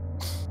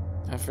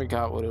 I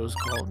forgot what it was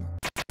called.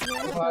 There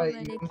are so Why you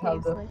many don't have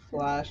caves the like this.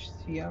 flash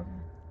TM?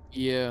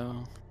 Yeah.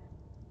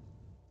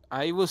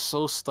 I was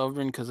so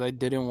stubborn because I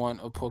didn't want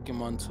a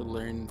Pokemon to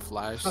learn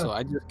Flash, so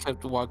I just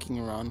kept walking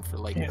around for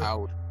like Yeah.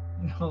 hours.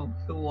 No,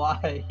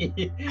 why? I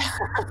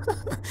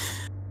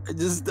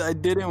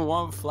didn't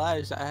want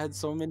Flash. I had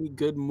so many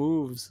good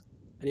moves.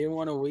 I didn't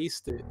want to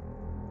waste it.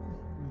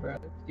 Bro,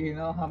 do you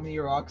know how many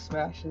rock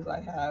smashes I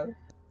have?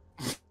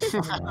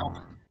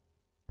 Oh,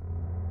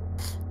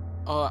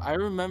 no. I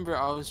remember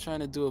I was trying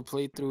to do a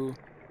playthrough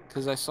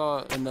because I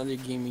saw another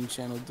gaming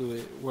channel do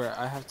it where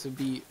I have to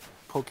beat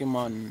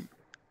Pokemon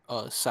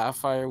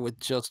Sapphire with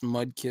just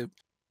Mudkip,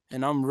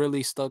 and I'm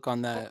really stuck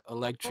on that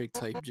electric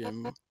type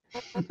gym.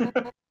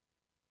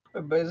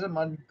 But is it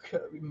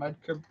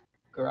Mudkip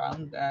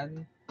ground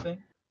and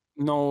thing?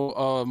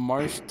 No,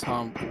 Marsh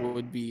Tomp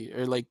would be,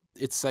 or like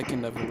its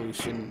second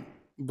evolution,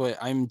 but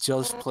I'm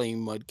just playing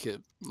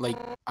Mudkip. Like,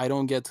 I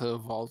don't get to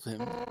evolve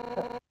him.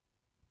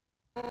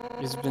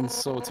 It's been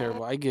so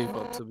terrible. I gave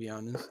up, to be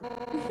honest.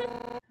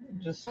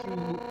 Just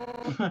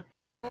to,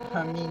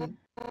 I mean,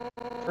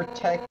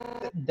 protect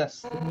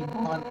Destiny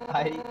Bond,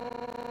 I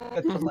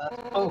get the last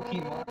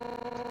Pokemon.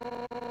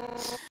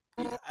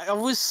 I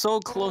was so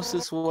close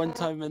this one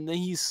time, and then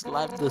he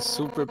slapped the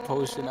super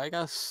potion. I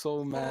got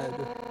so mad.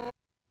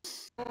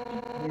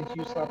 Did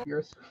you slap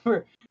your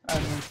super? I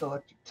mean, it's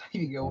electric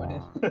type going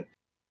in.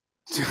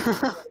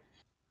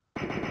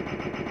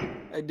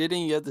 I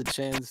didn't get the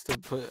chance to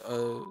put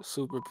a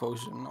super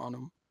potion on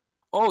him.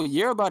 Oh,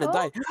 you're about to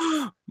die.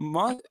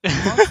 Monster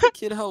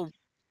Kid, help.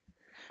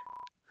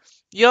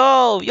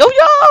 Yo!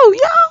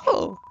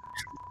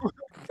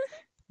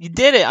 You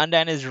did it!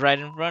 Undyne is right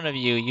in front of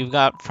you. You've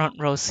got front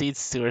row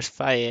seats to her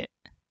fight.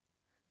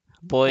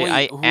 Boy, Wait,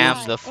 I who am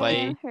is- the I fight.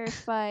 am her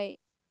fight.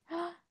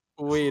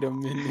 Wait a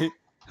minute.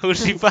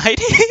 Who's she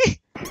fighting?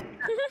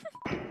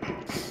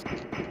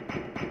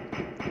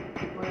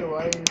 Wait,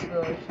 why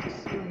is she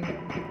suing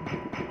him?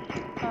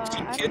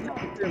 She I don't know.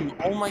 kidnapped him.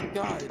 Oh my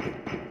god.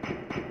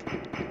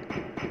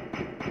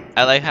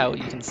 I like how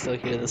you can still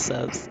hear the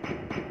subs.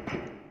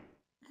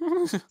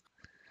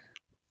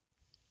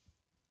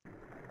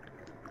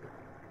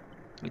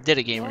 We did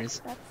it, Well,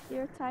 gamers. that's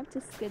your time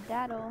to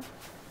skedaddle.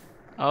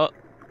 Oh,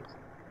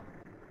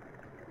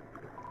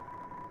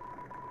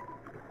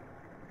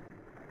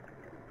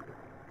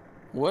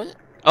 What?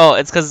 oh,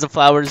 it's because the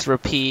flowers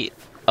repeat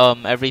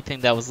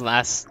everything that was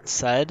last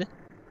said,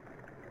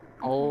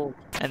 Oh,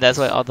 and that's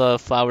why all the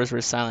flowers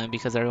were silent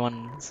because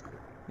everyone's,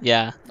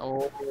 yeah,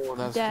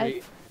 that's Dead.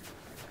 great.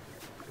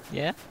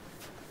 yeah.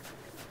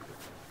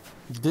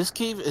 This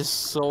cave is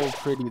so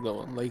pretty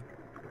though.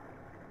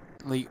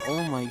 Like,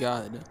 oh my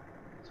god.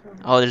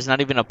 Oh, there's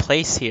not even a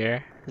place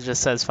here. It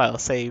just says file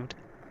saved.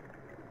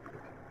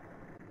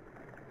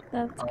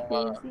 That's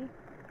crazy.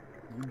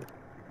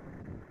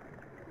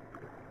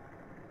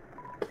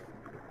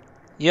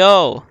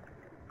 Yo,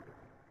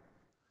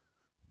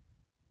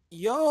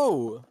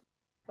 Yo.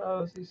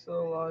 How is he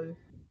still alive?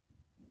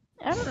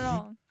 I don't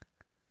know.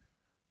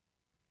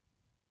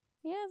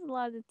 He has a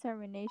lot of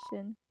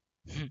determination.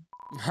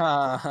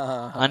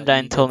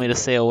 Undyne told me to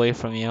stay away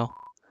from you.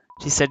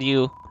 She said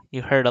you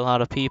hurt a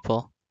lot of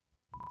people,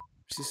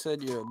 She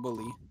said you're a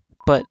bully.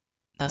 but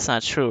that's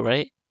not true,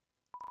 right?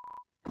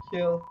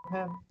 Kill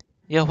him.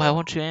 Yo, why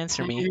won't you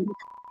answer me?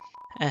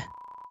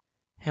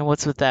 And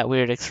what's with that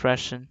weird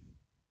expression?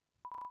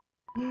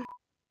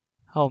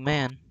 Oh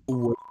man,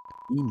 What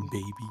do you mean,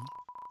 baby?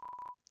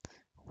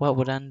 what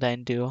would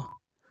Undyne do?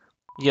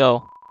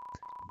 Yo,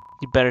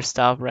 you better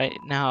stop right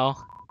now.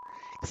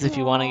 Because if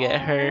you want to get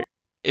hurt,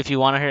 if you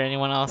want to hurt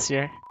anyone else,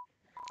 you're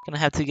gonna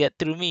have to get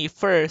through me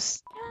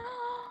first.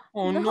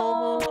 Oh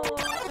no.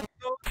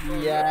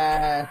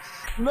 Yes.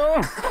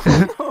 No.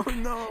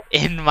 No.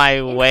 In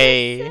my It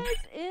way. just says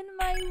in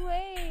my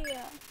way.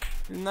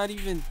 You're not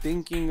even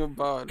thinking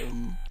about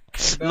him.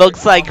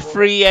 Looks like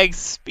free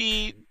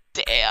XP.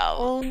 Damn.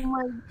 Oh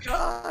my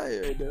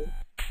god.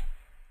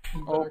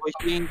 Oh, but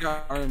he ain't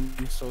got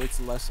arms, so it's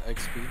less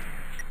XP.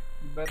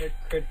 You better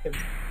crit him.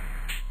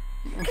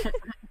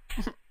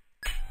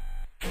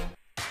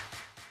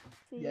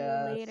 See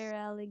Yes. you later,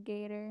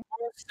 alligator.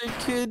 What's the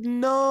kid?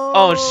 No.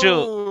 Oh,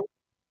 shoot.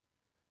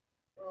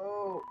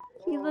 Oh.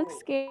 He looks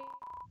scared.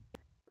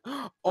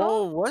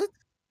 Oh, what?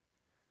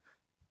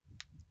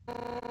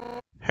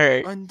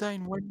 Hurt.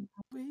 Undyne, what?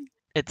 Wait.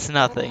 It's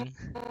nothing.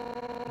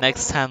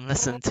 Next time,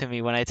 listen to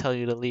me when I tell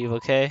you to leave,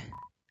 okay?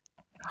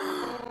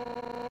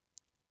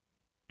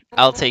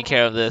 I'll take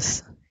care of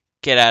this.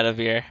 Get out of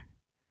here.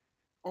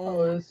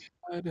 Oh, Oh, it's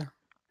my god.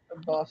 a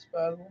boss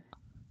battle.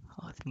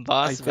 Oh,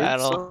 boss I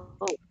battle.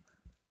 Think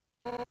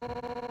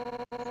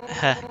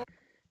so.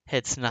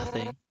 It's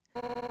nothing.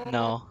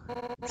 No.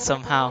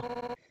 Somehow,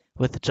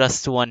 with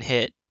just one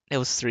hit, it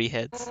was 3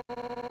 hits.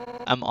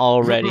 I'm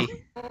all ready.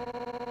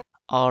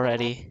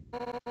 Already.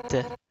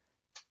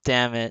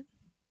 Damn it.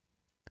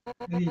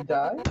 Did he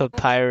die?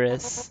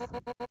 Papyrus.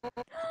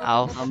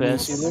 I mean,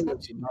 she Alphys. looked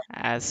like she died.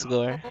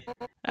 Asgore.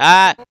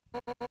 Ah!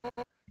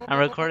 I'm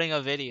recording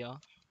a video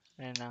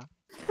right now.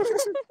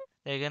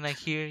 They're gonna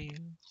hear you.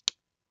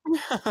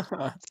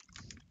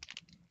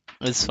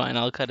 It's fine,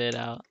 I'll cut it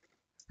out.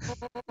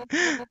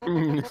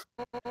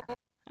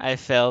 I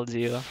failed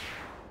you.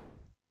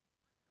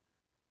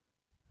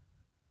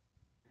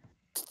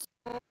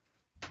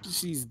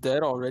 She's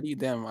dead already?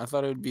 Damn, I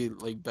thought it would be,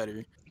 like,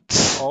 better.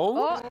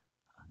 Oh? Oh,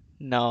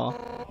 No.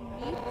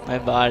 meat. My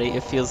body,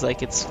 it feels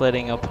like it's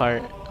splitting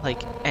apart.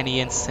 Like any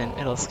instant,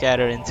 it'll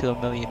scatter into a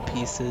million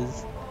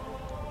pieces.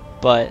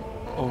 But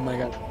Oh my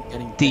god, I'm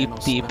getting deep,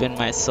 Thanos deep in snapped.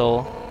 my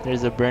soul,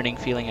 there's a burning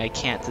feeling I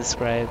can't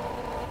describe.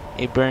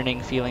 A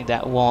burning feeling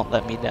that won't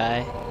let me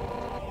die.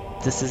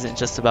 This isn't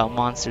just about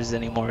monsters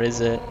anymore,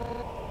 is it?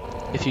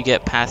 If you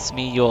get past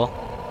me, you'll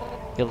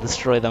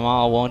destroy them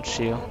all, won't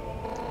you?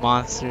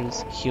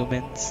 Monsters,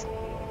 humans,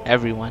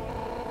 everyone.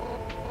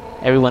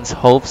 Everyone's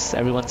hopes,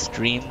 everyone's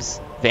dreams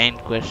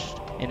vanquished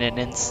in an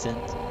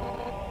instant.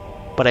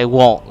 But I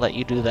won't let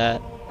you do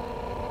that.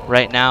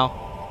 Right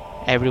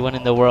now, everyone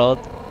in the world,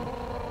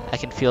 I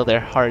can feel their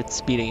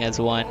hearts beating as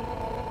one.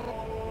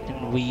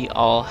 And we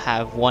all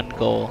have one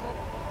goal: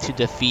 to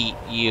defeat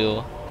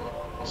you,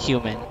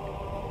 human.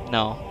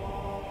 No,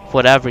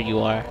 whatever you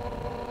are.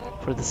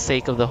 For the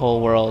sake of the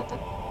whole world,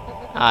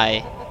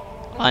 I,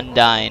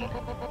 Undyne,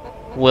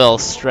 will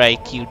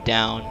strike you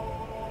down.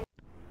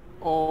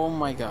 Oh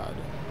my god.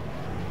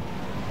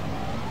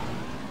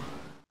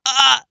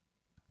 Ah!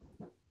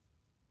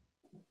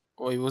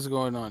 Wait, what's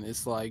going on?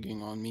 It's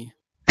lagging on me.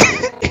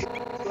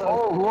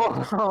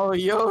 Oh, Oh,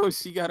 yo,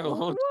 she got a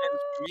whole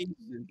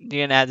transformation.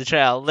 You're gonna have to try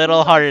a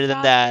little harder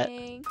than that.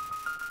 Shocking.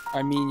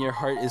 I mean, your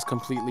heart is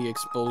completely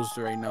exposed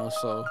right now,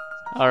 so.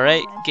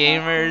 Alright, Yeah,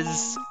 gamers,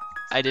 shocking.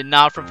 I did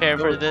not prepare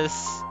for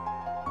this.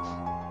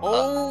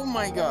 Oh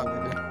my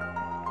god.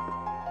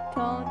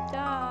 Don't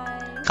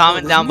die.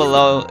 Comment this down music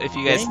below is if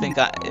you guys banging. think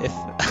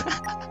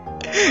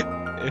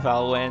if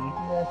I'll win.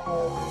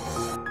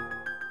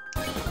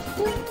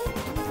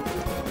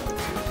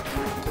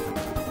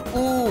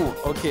 Ooh,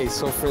 okay,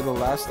 so for the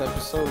last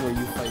episode where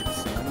you fight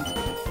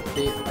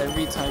Sans,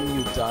 every time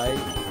you die,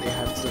 they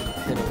have to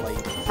hit a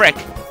light. Frick!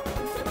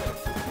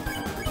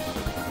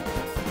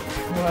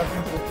 What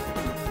happens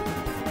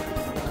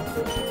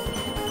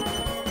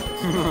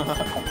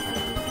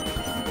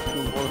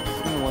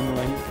One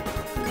light.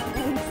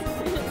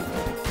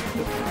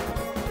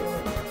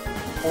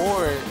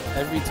 Or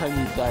every time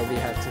you die, they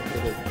have to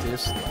hit a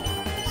disc.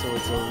 So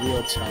it's a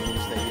real challenge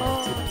that you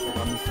have to hit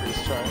on the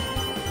first try.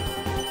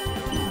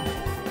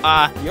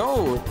 Ah,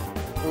 Yo!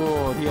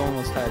 Oh, he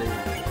almost had it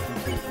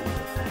completely.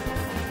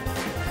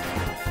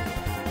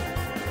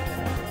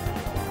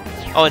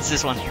 oh, it's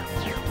this one. Oh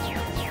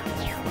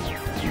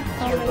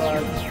my Oh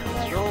god.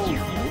 Yo, he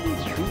really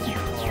do.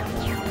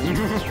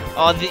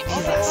 Oh, these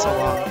last so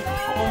long.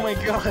 Oh my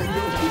god, you're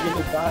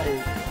gonna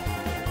die.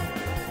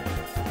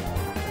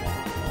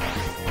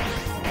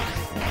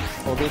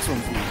 Oh, this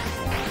one's me.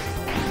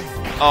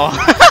 Oh.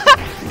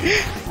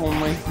 Oh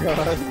my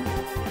god.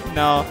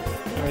 No.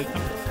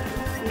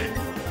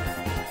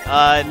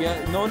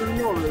 Yeah, no,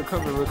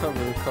 recover.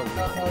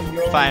 No,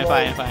 yo, Fine, yo,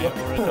 fine. yo.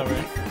 We'll recover.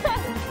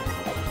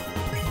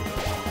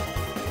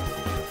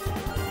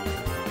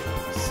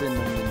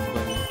 Cinnamon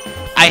bun.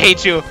 I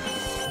hate you.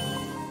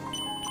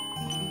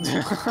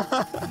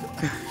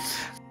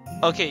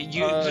 Okay,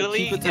 usually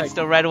keep attacking, it's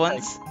the red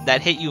ones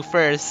that hit you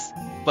first,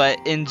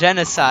 but in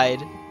Genocide,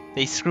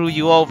 they screw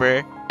you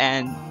over,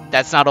 and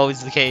that's not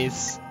always the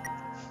case.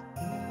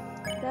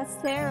 That's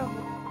terrible.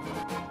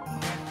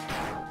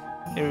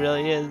 It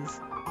really is. Is it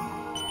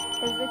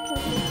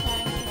because you're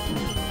trying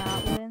to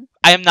not win?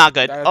 I am not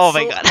good. That's Oh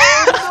my so- god.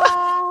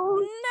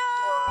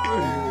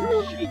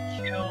 Oh She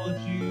killed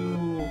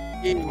you.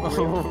 Game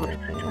over.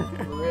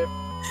 Rip.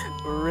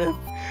 Rip.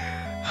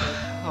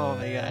 Oh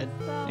my god.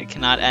 no! It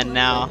cannot end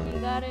now. You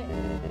gotta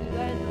delete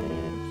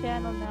the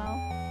channel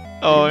now.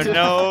 Oh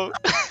no.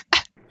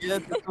 Yeah,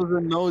 this was a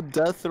no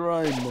death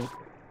run.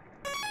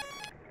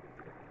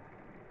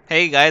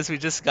 Hey guys, we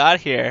just got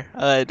here.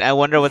 I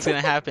wonder what's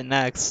gonna happen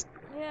next.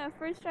 Yeah,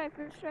 first try.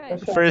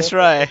 First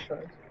try.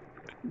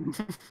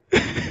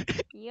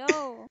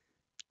 Yo.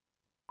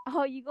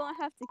 Oh, you gonna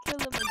have to kill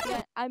him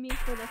again. I mean,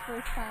 for the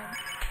first time.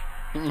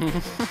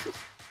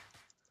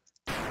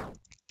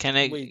 Can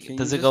it? Wait, can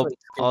does you it just, go like,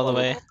 skip all the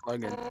way?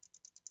 plugin?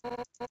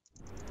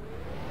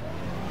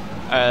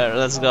 Alright,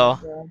 let's go.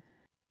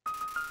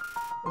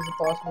 Is it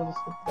possible to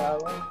skip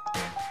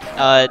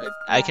dialogue?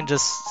 I can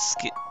just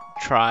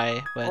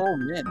try, but Oh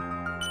man.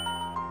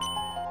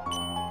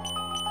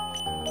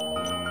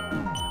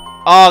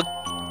 oh,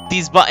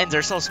 these buttons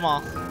are so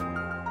small.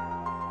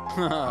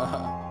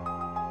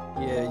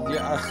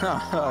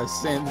 yeah,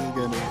 Sans is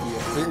gonna be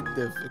a bit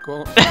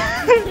difficult.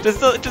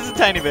 just a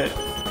tiny bit.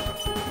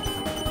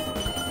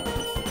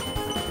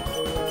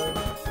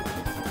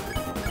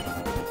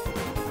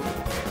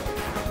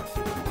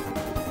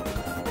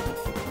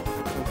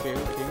 Okay,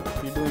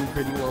 you're doing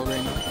pretty well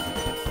right now.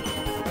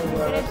 You're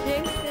gonna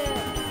jinx it.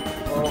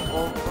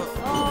 Oh.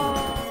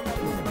 Oh.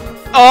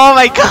 Oh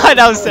my god,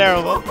 that was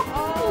terrible.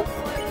 Oh,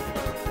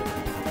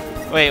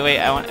 Wait,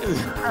 I want.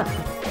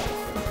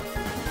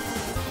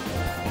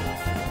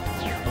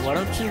 Why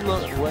don't you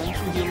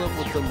heal up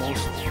with the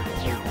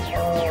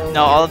most?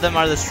 No, all of them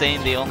are the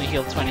same. They only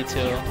heal 22.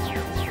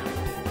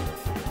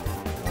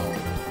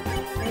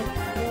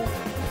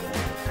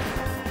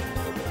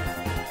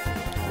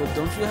 But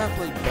don't you have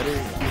like better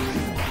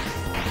healing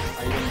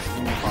items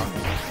in your box?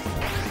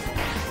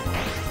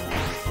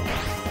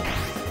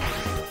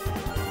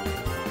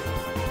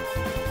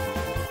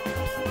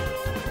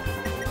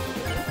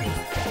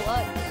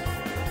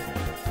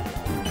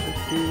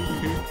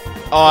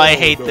 Oh, I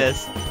hate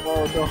this.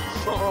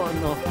 Oh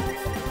no!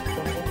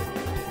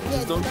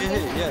 Just don't get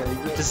hit. Yeah.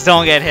 Exactly. Just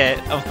don't get hit,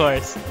 of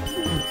course.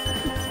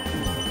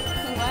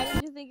 Why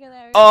did you think of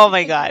that? Oh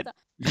my god.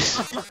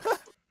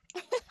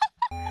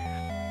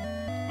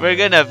 We're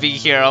gonna be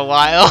here a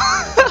while.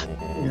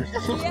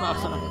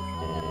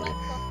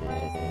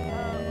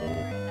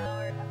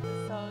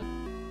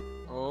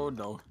 Oh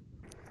no.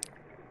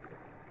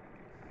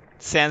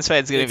 Sans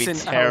fight's gonna be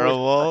It's an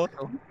terrible.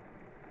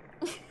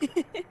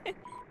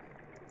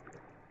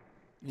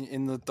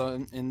 In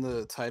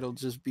the title,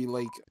 just be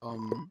like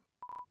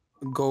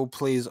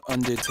Goplays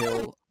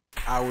Undertale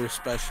hour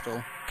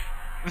special.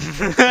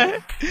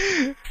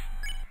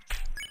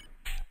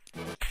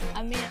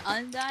 I mean,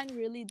 Undyne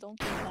really don't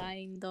be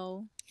dying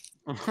though.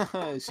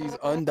 She's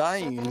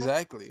undying,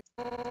 exactly.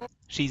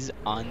 She's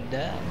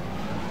undead.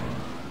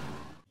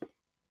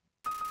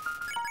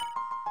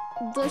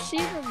 Does she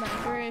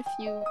remember if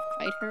you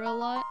fight her a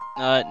lot?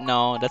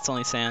 No, that's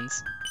only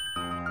Sans.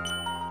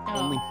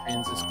 Only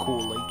fans is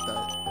cool like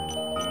that.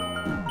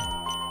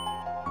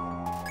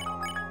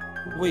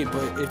 Wait,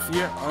 but if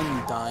you're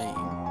undying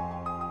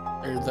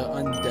or the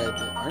undead,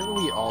 aren't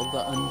we all the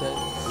undead?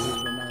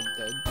 Because we're not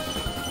dead.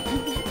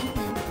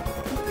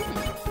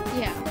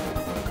 Yeah.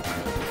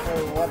 Or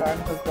what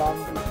aren't the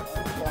zombies?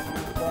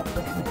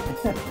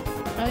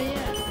 Oh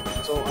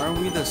yeah. So aren't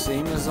we the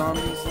same as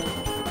zombies then?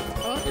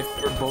 Oh. If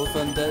we're both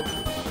undead?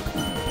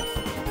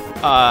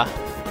 I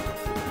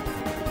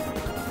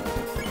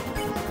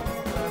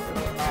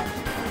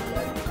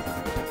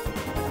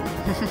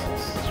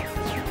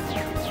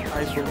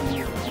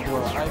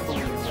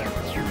believe that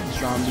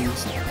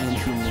zombies and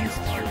humans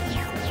are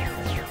equal.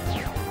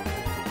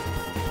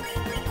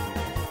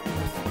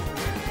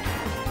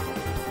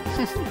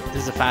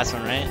 This is a fast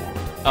one, right?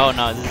 Oh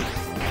no, this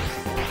is.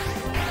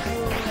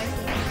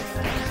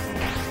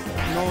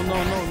 No.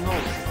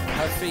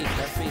 Have faith.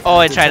 Oh,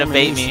 Have it tried to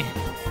bait determination.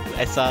 me.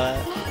 I saw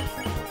that.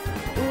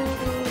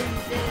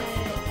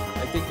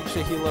 I think you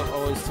should heal up.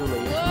 Oh, it's too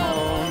late. Whoa,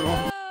 Oh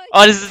no.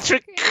 Oh, this is a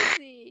trick.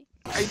 crazy.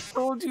 I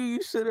told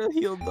you should have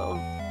healed up.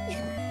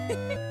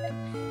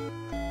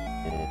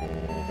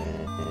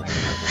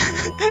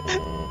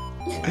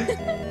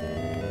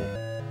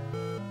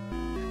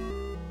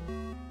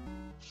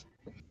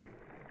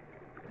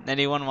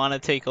 Anyone want to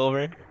take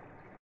over?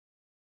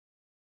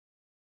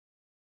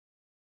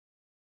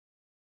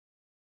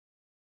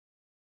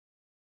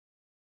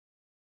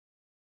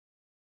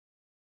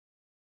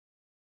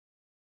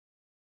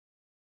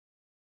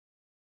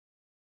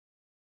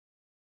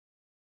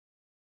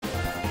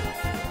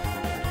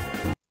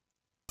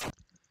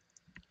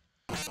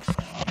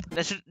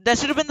 That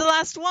should have been the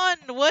last one.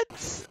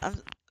 What? Come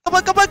on.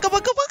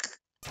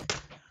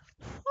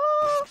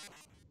 Oh.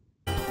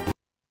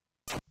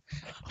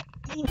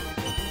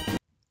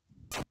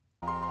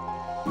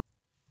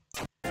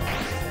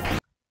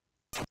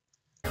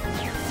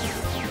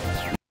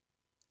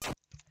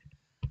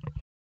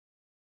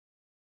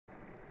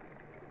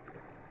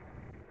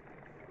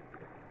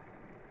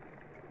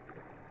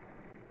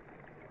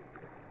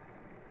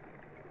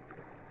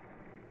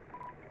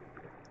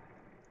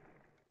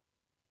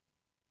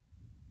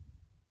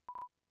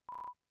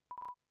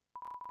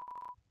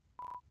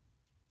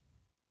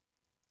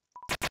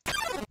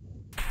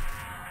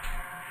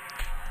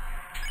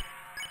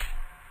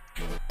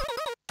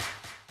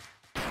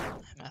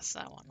 I messed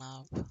that one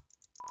up.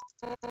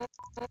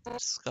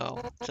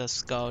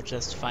 Just go,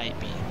 just fight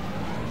me.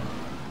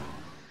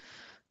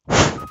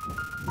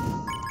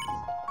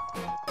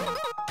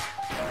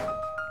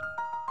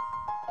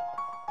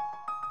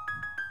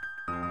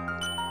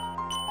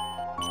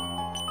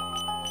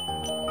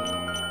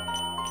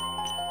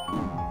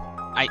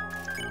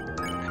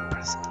 I'm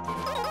pressing.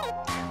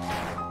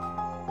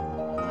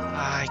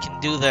 I can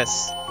do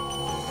this.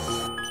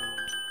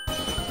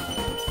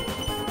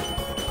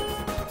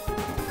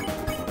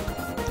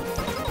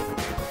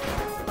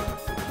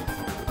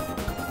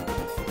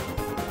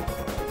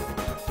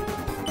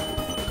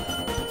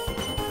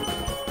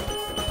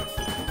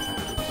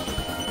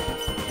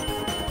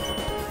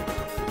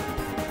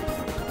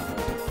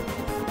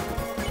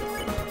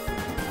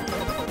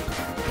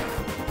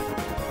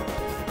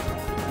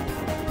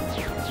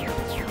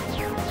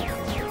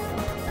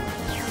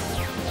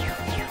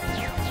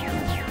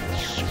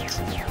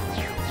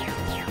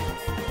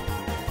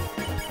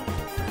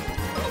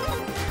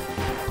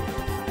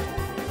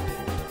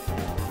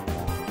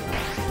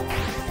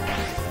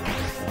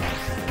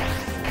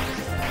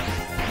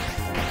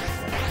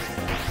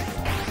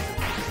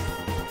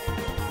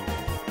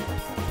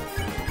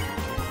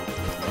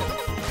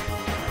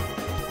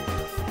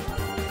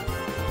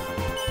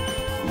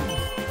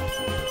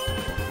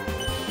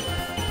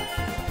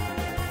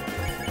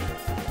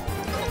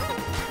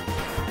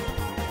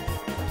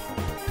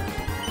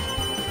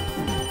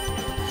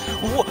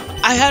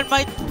 I had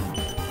my.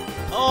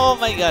 Oh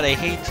my god, I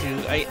hate you.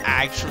 I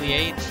actually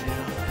hate you.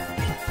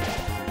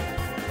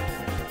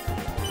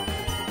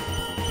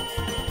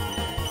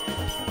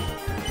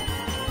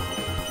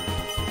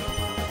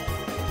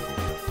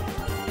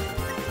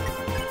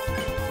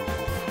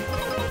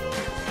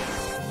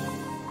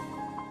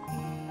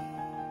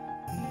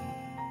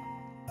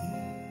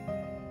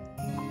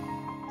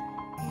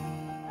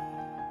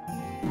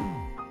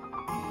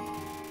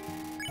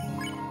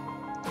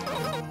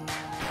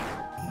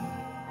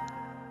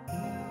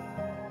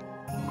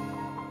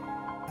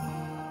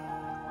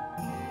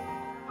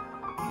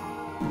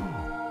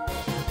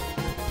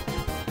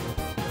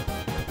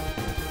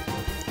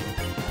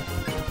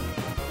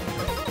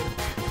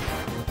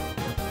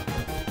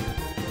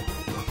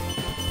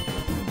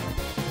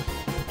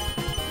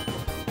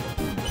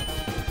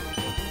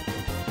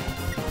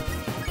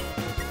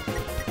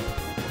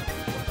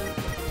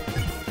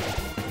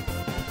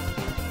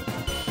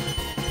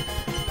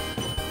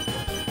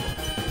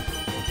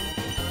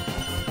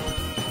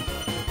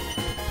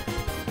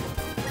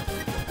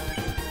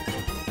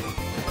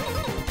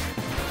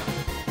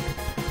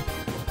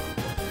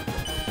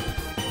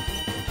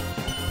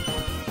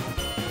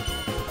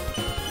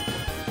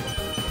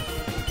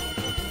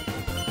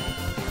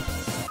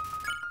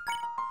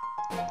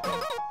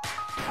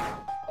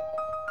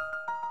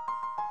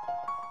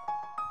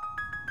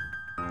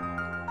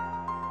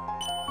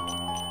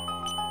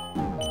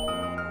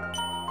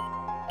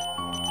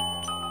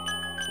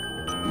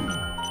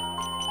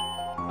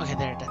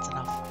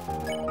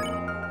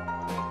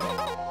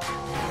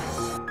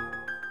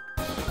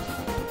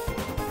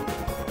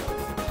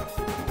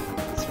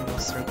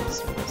 circles,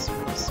 circles,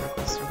 circles,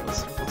 circles, circles,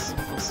 circles,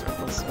 circles,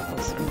 circles, circles,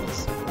 circles,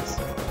 circles,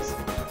 circles.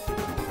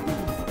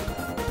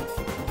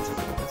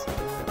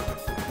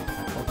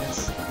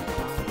 Focus.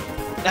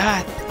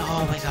 Ah!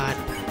 Oh my god.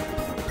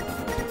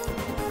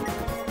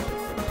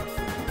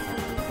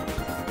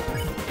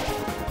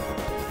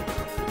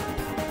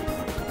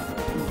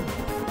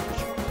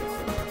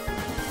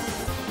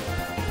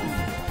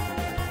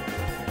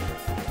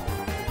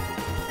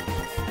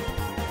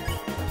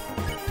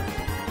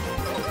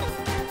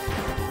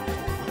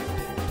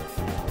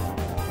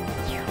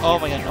 Oh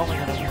my god, oh my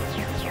god, oh my god.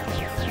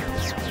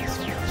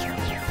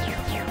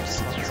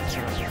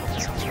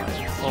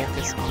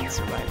 Focus on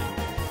surviving.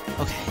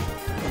 Okay.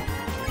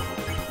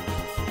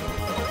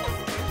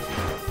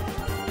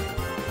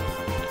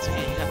 It's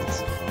okay, you got this.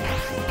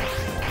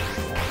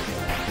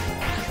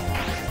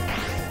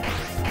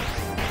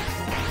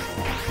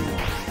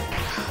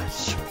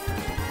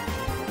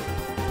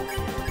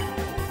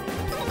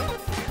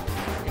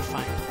 You're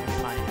fine, you're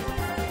fine.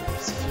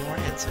 Just a few more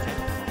hits, okay?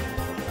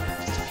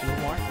 Just a few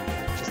more.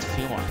 Just a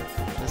few more.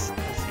 Just a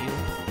few more.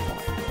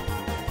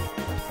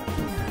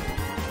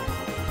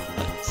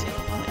 Let's see.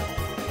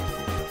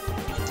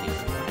 You can take a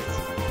few more hits.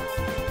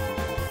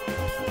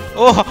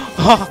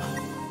 Oh!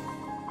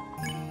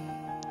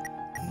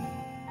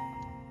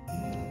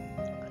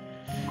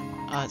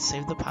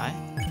 Save the pie.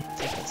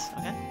 Take this,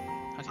 okay?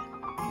 Okay,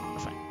 we're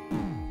fine.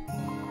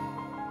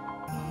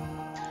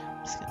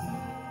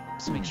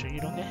 Just make sure you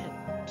don't get hit.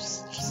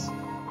 Just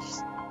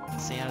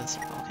stay out of the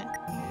circle, okay?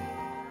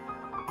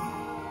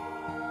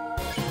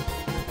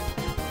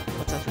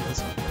 What's after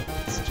this one?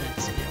 It's a giant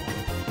severe one.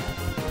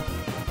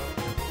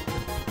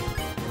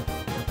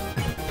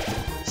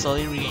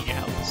 Slowly regain your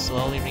health.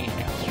 Slowly regain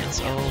your health.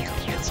 It's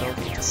okay. It's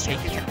okay. Just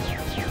take your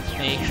time.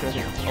 Make sure that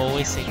you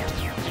always take your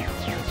time.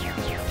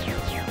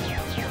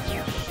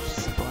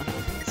 Simple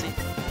enough. See?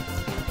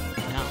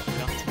 Now, you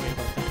don't have to worry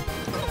about that.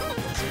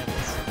 Let's see how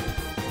this.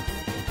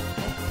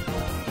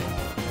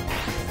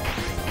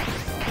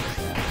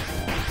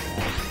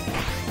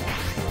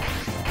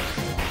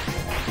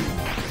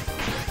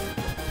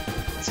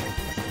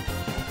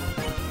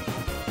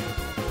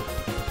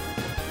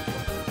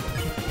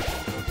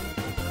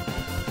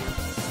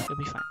 You'll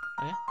be fine,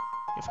 okay?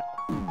 You're fine.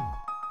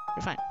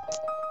 You're fine.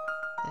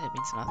 It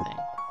means nothing.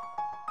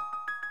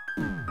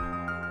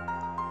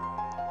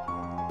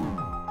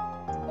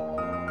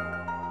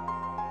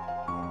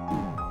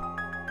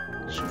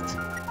 Shoot.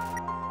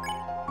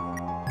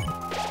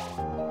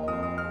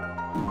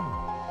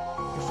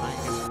 You're fine,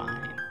 you're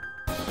fine.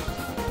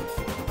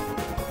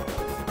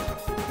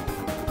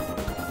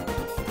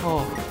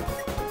 Oh.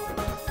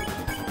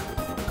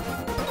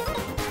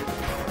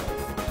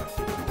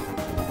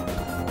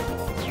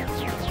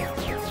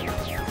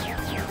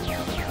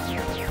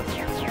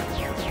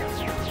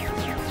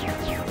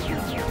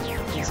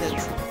 These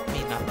hits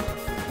mean nothing.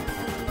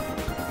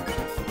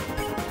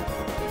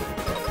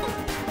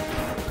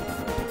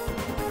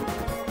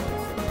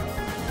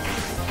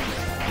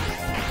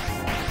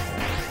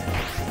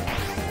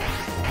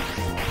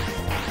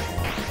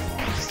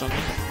 Just don't get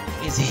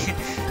hit. Easy.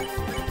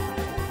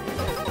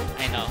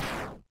 I know.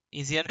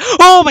 Easy and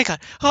oh my god!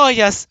 Oh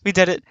yes, we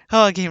did it!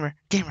 Oh gamer,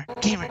 gamer,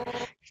 gamer,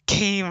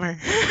 gamer!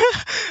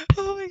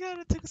 Oh my god,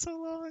 it took so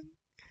long.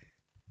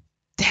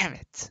 Damn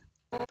it!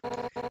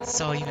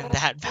 So even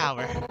that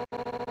power,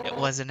 it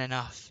wasn't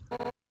enough.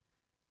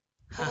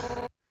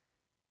 Huh.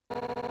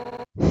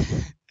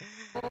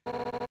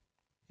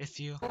 If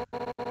you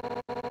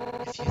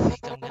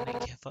think I'm gonna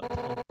give up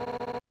hope,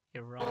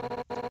 you're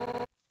wrong.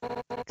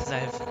 Cause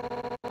I've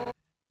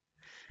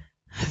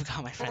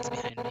got my friends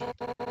behind me.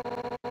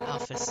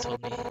 Alphys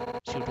told me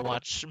she would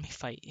watch me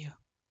fight you.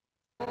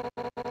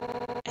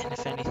 And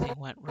if anything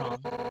went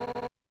wrong,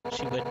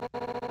 she would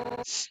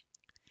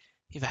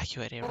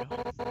evacuate everyone.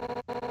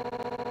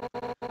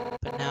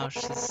 But now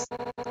she's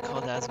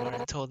called Asgore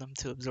and told them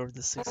to absorb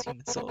the 6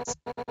 human souls.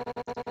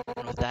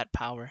 And with that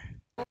power,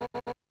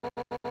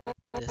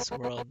 this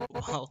world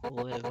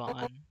will live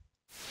on.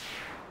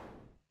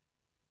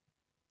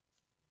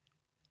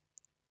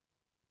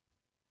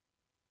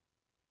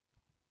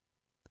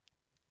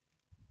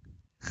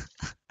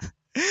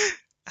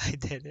 I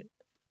did it.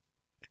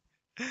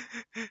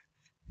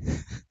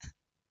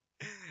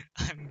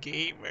 I'm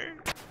gamer.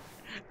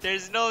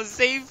 There's no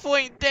save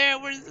point there.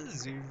 Where's the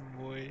save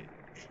point?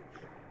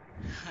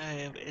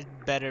 It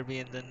better be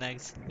in the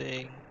next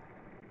thing.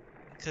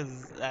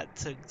 Cause that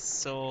took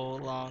so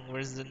long.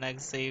 Where's the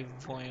next save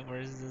point?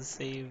 Where's the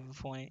save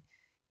point?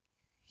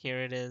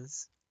 Here it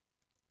is.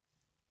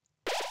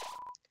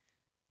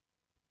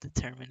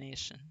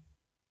 Determination.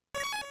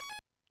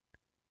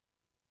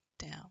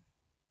 Damn.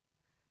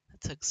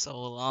 That took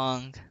so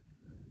long.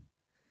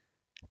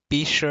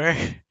 Be sure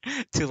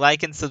to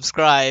like and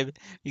subscribe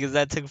because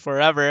that took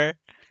forever.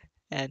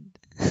 And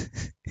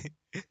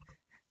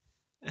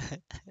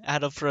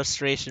out of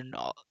frustration,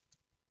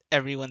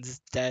 everyone's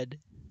dead.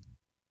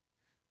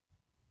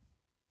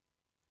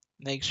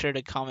 Make sure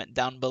to comment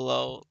down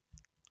below.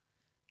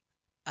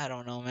 I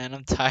don't know, man.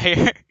 I'm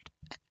tired.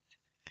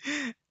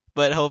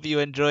 But hope you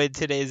enjoyed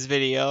today's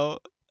video.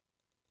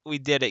 We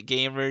did it,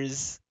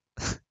 gamers.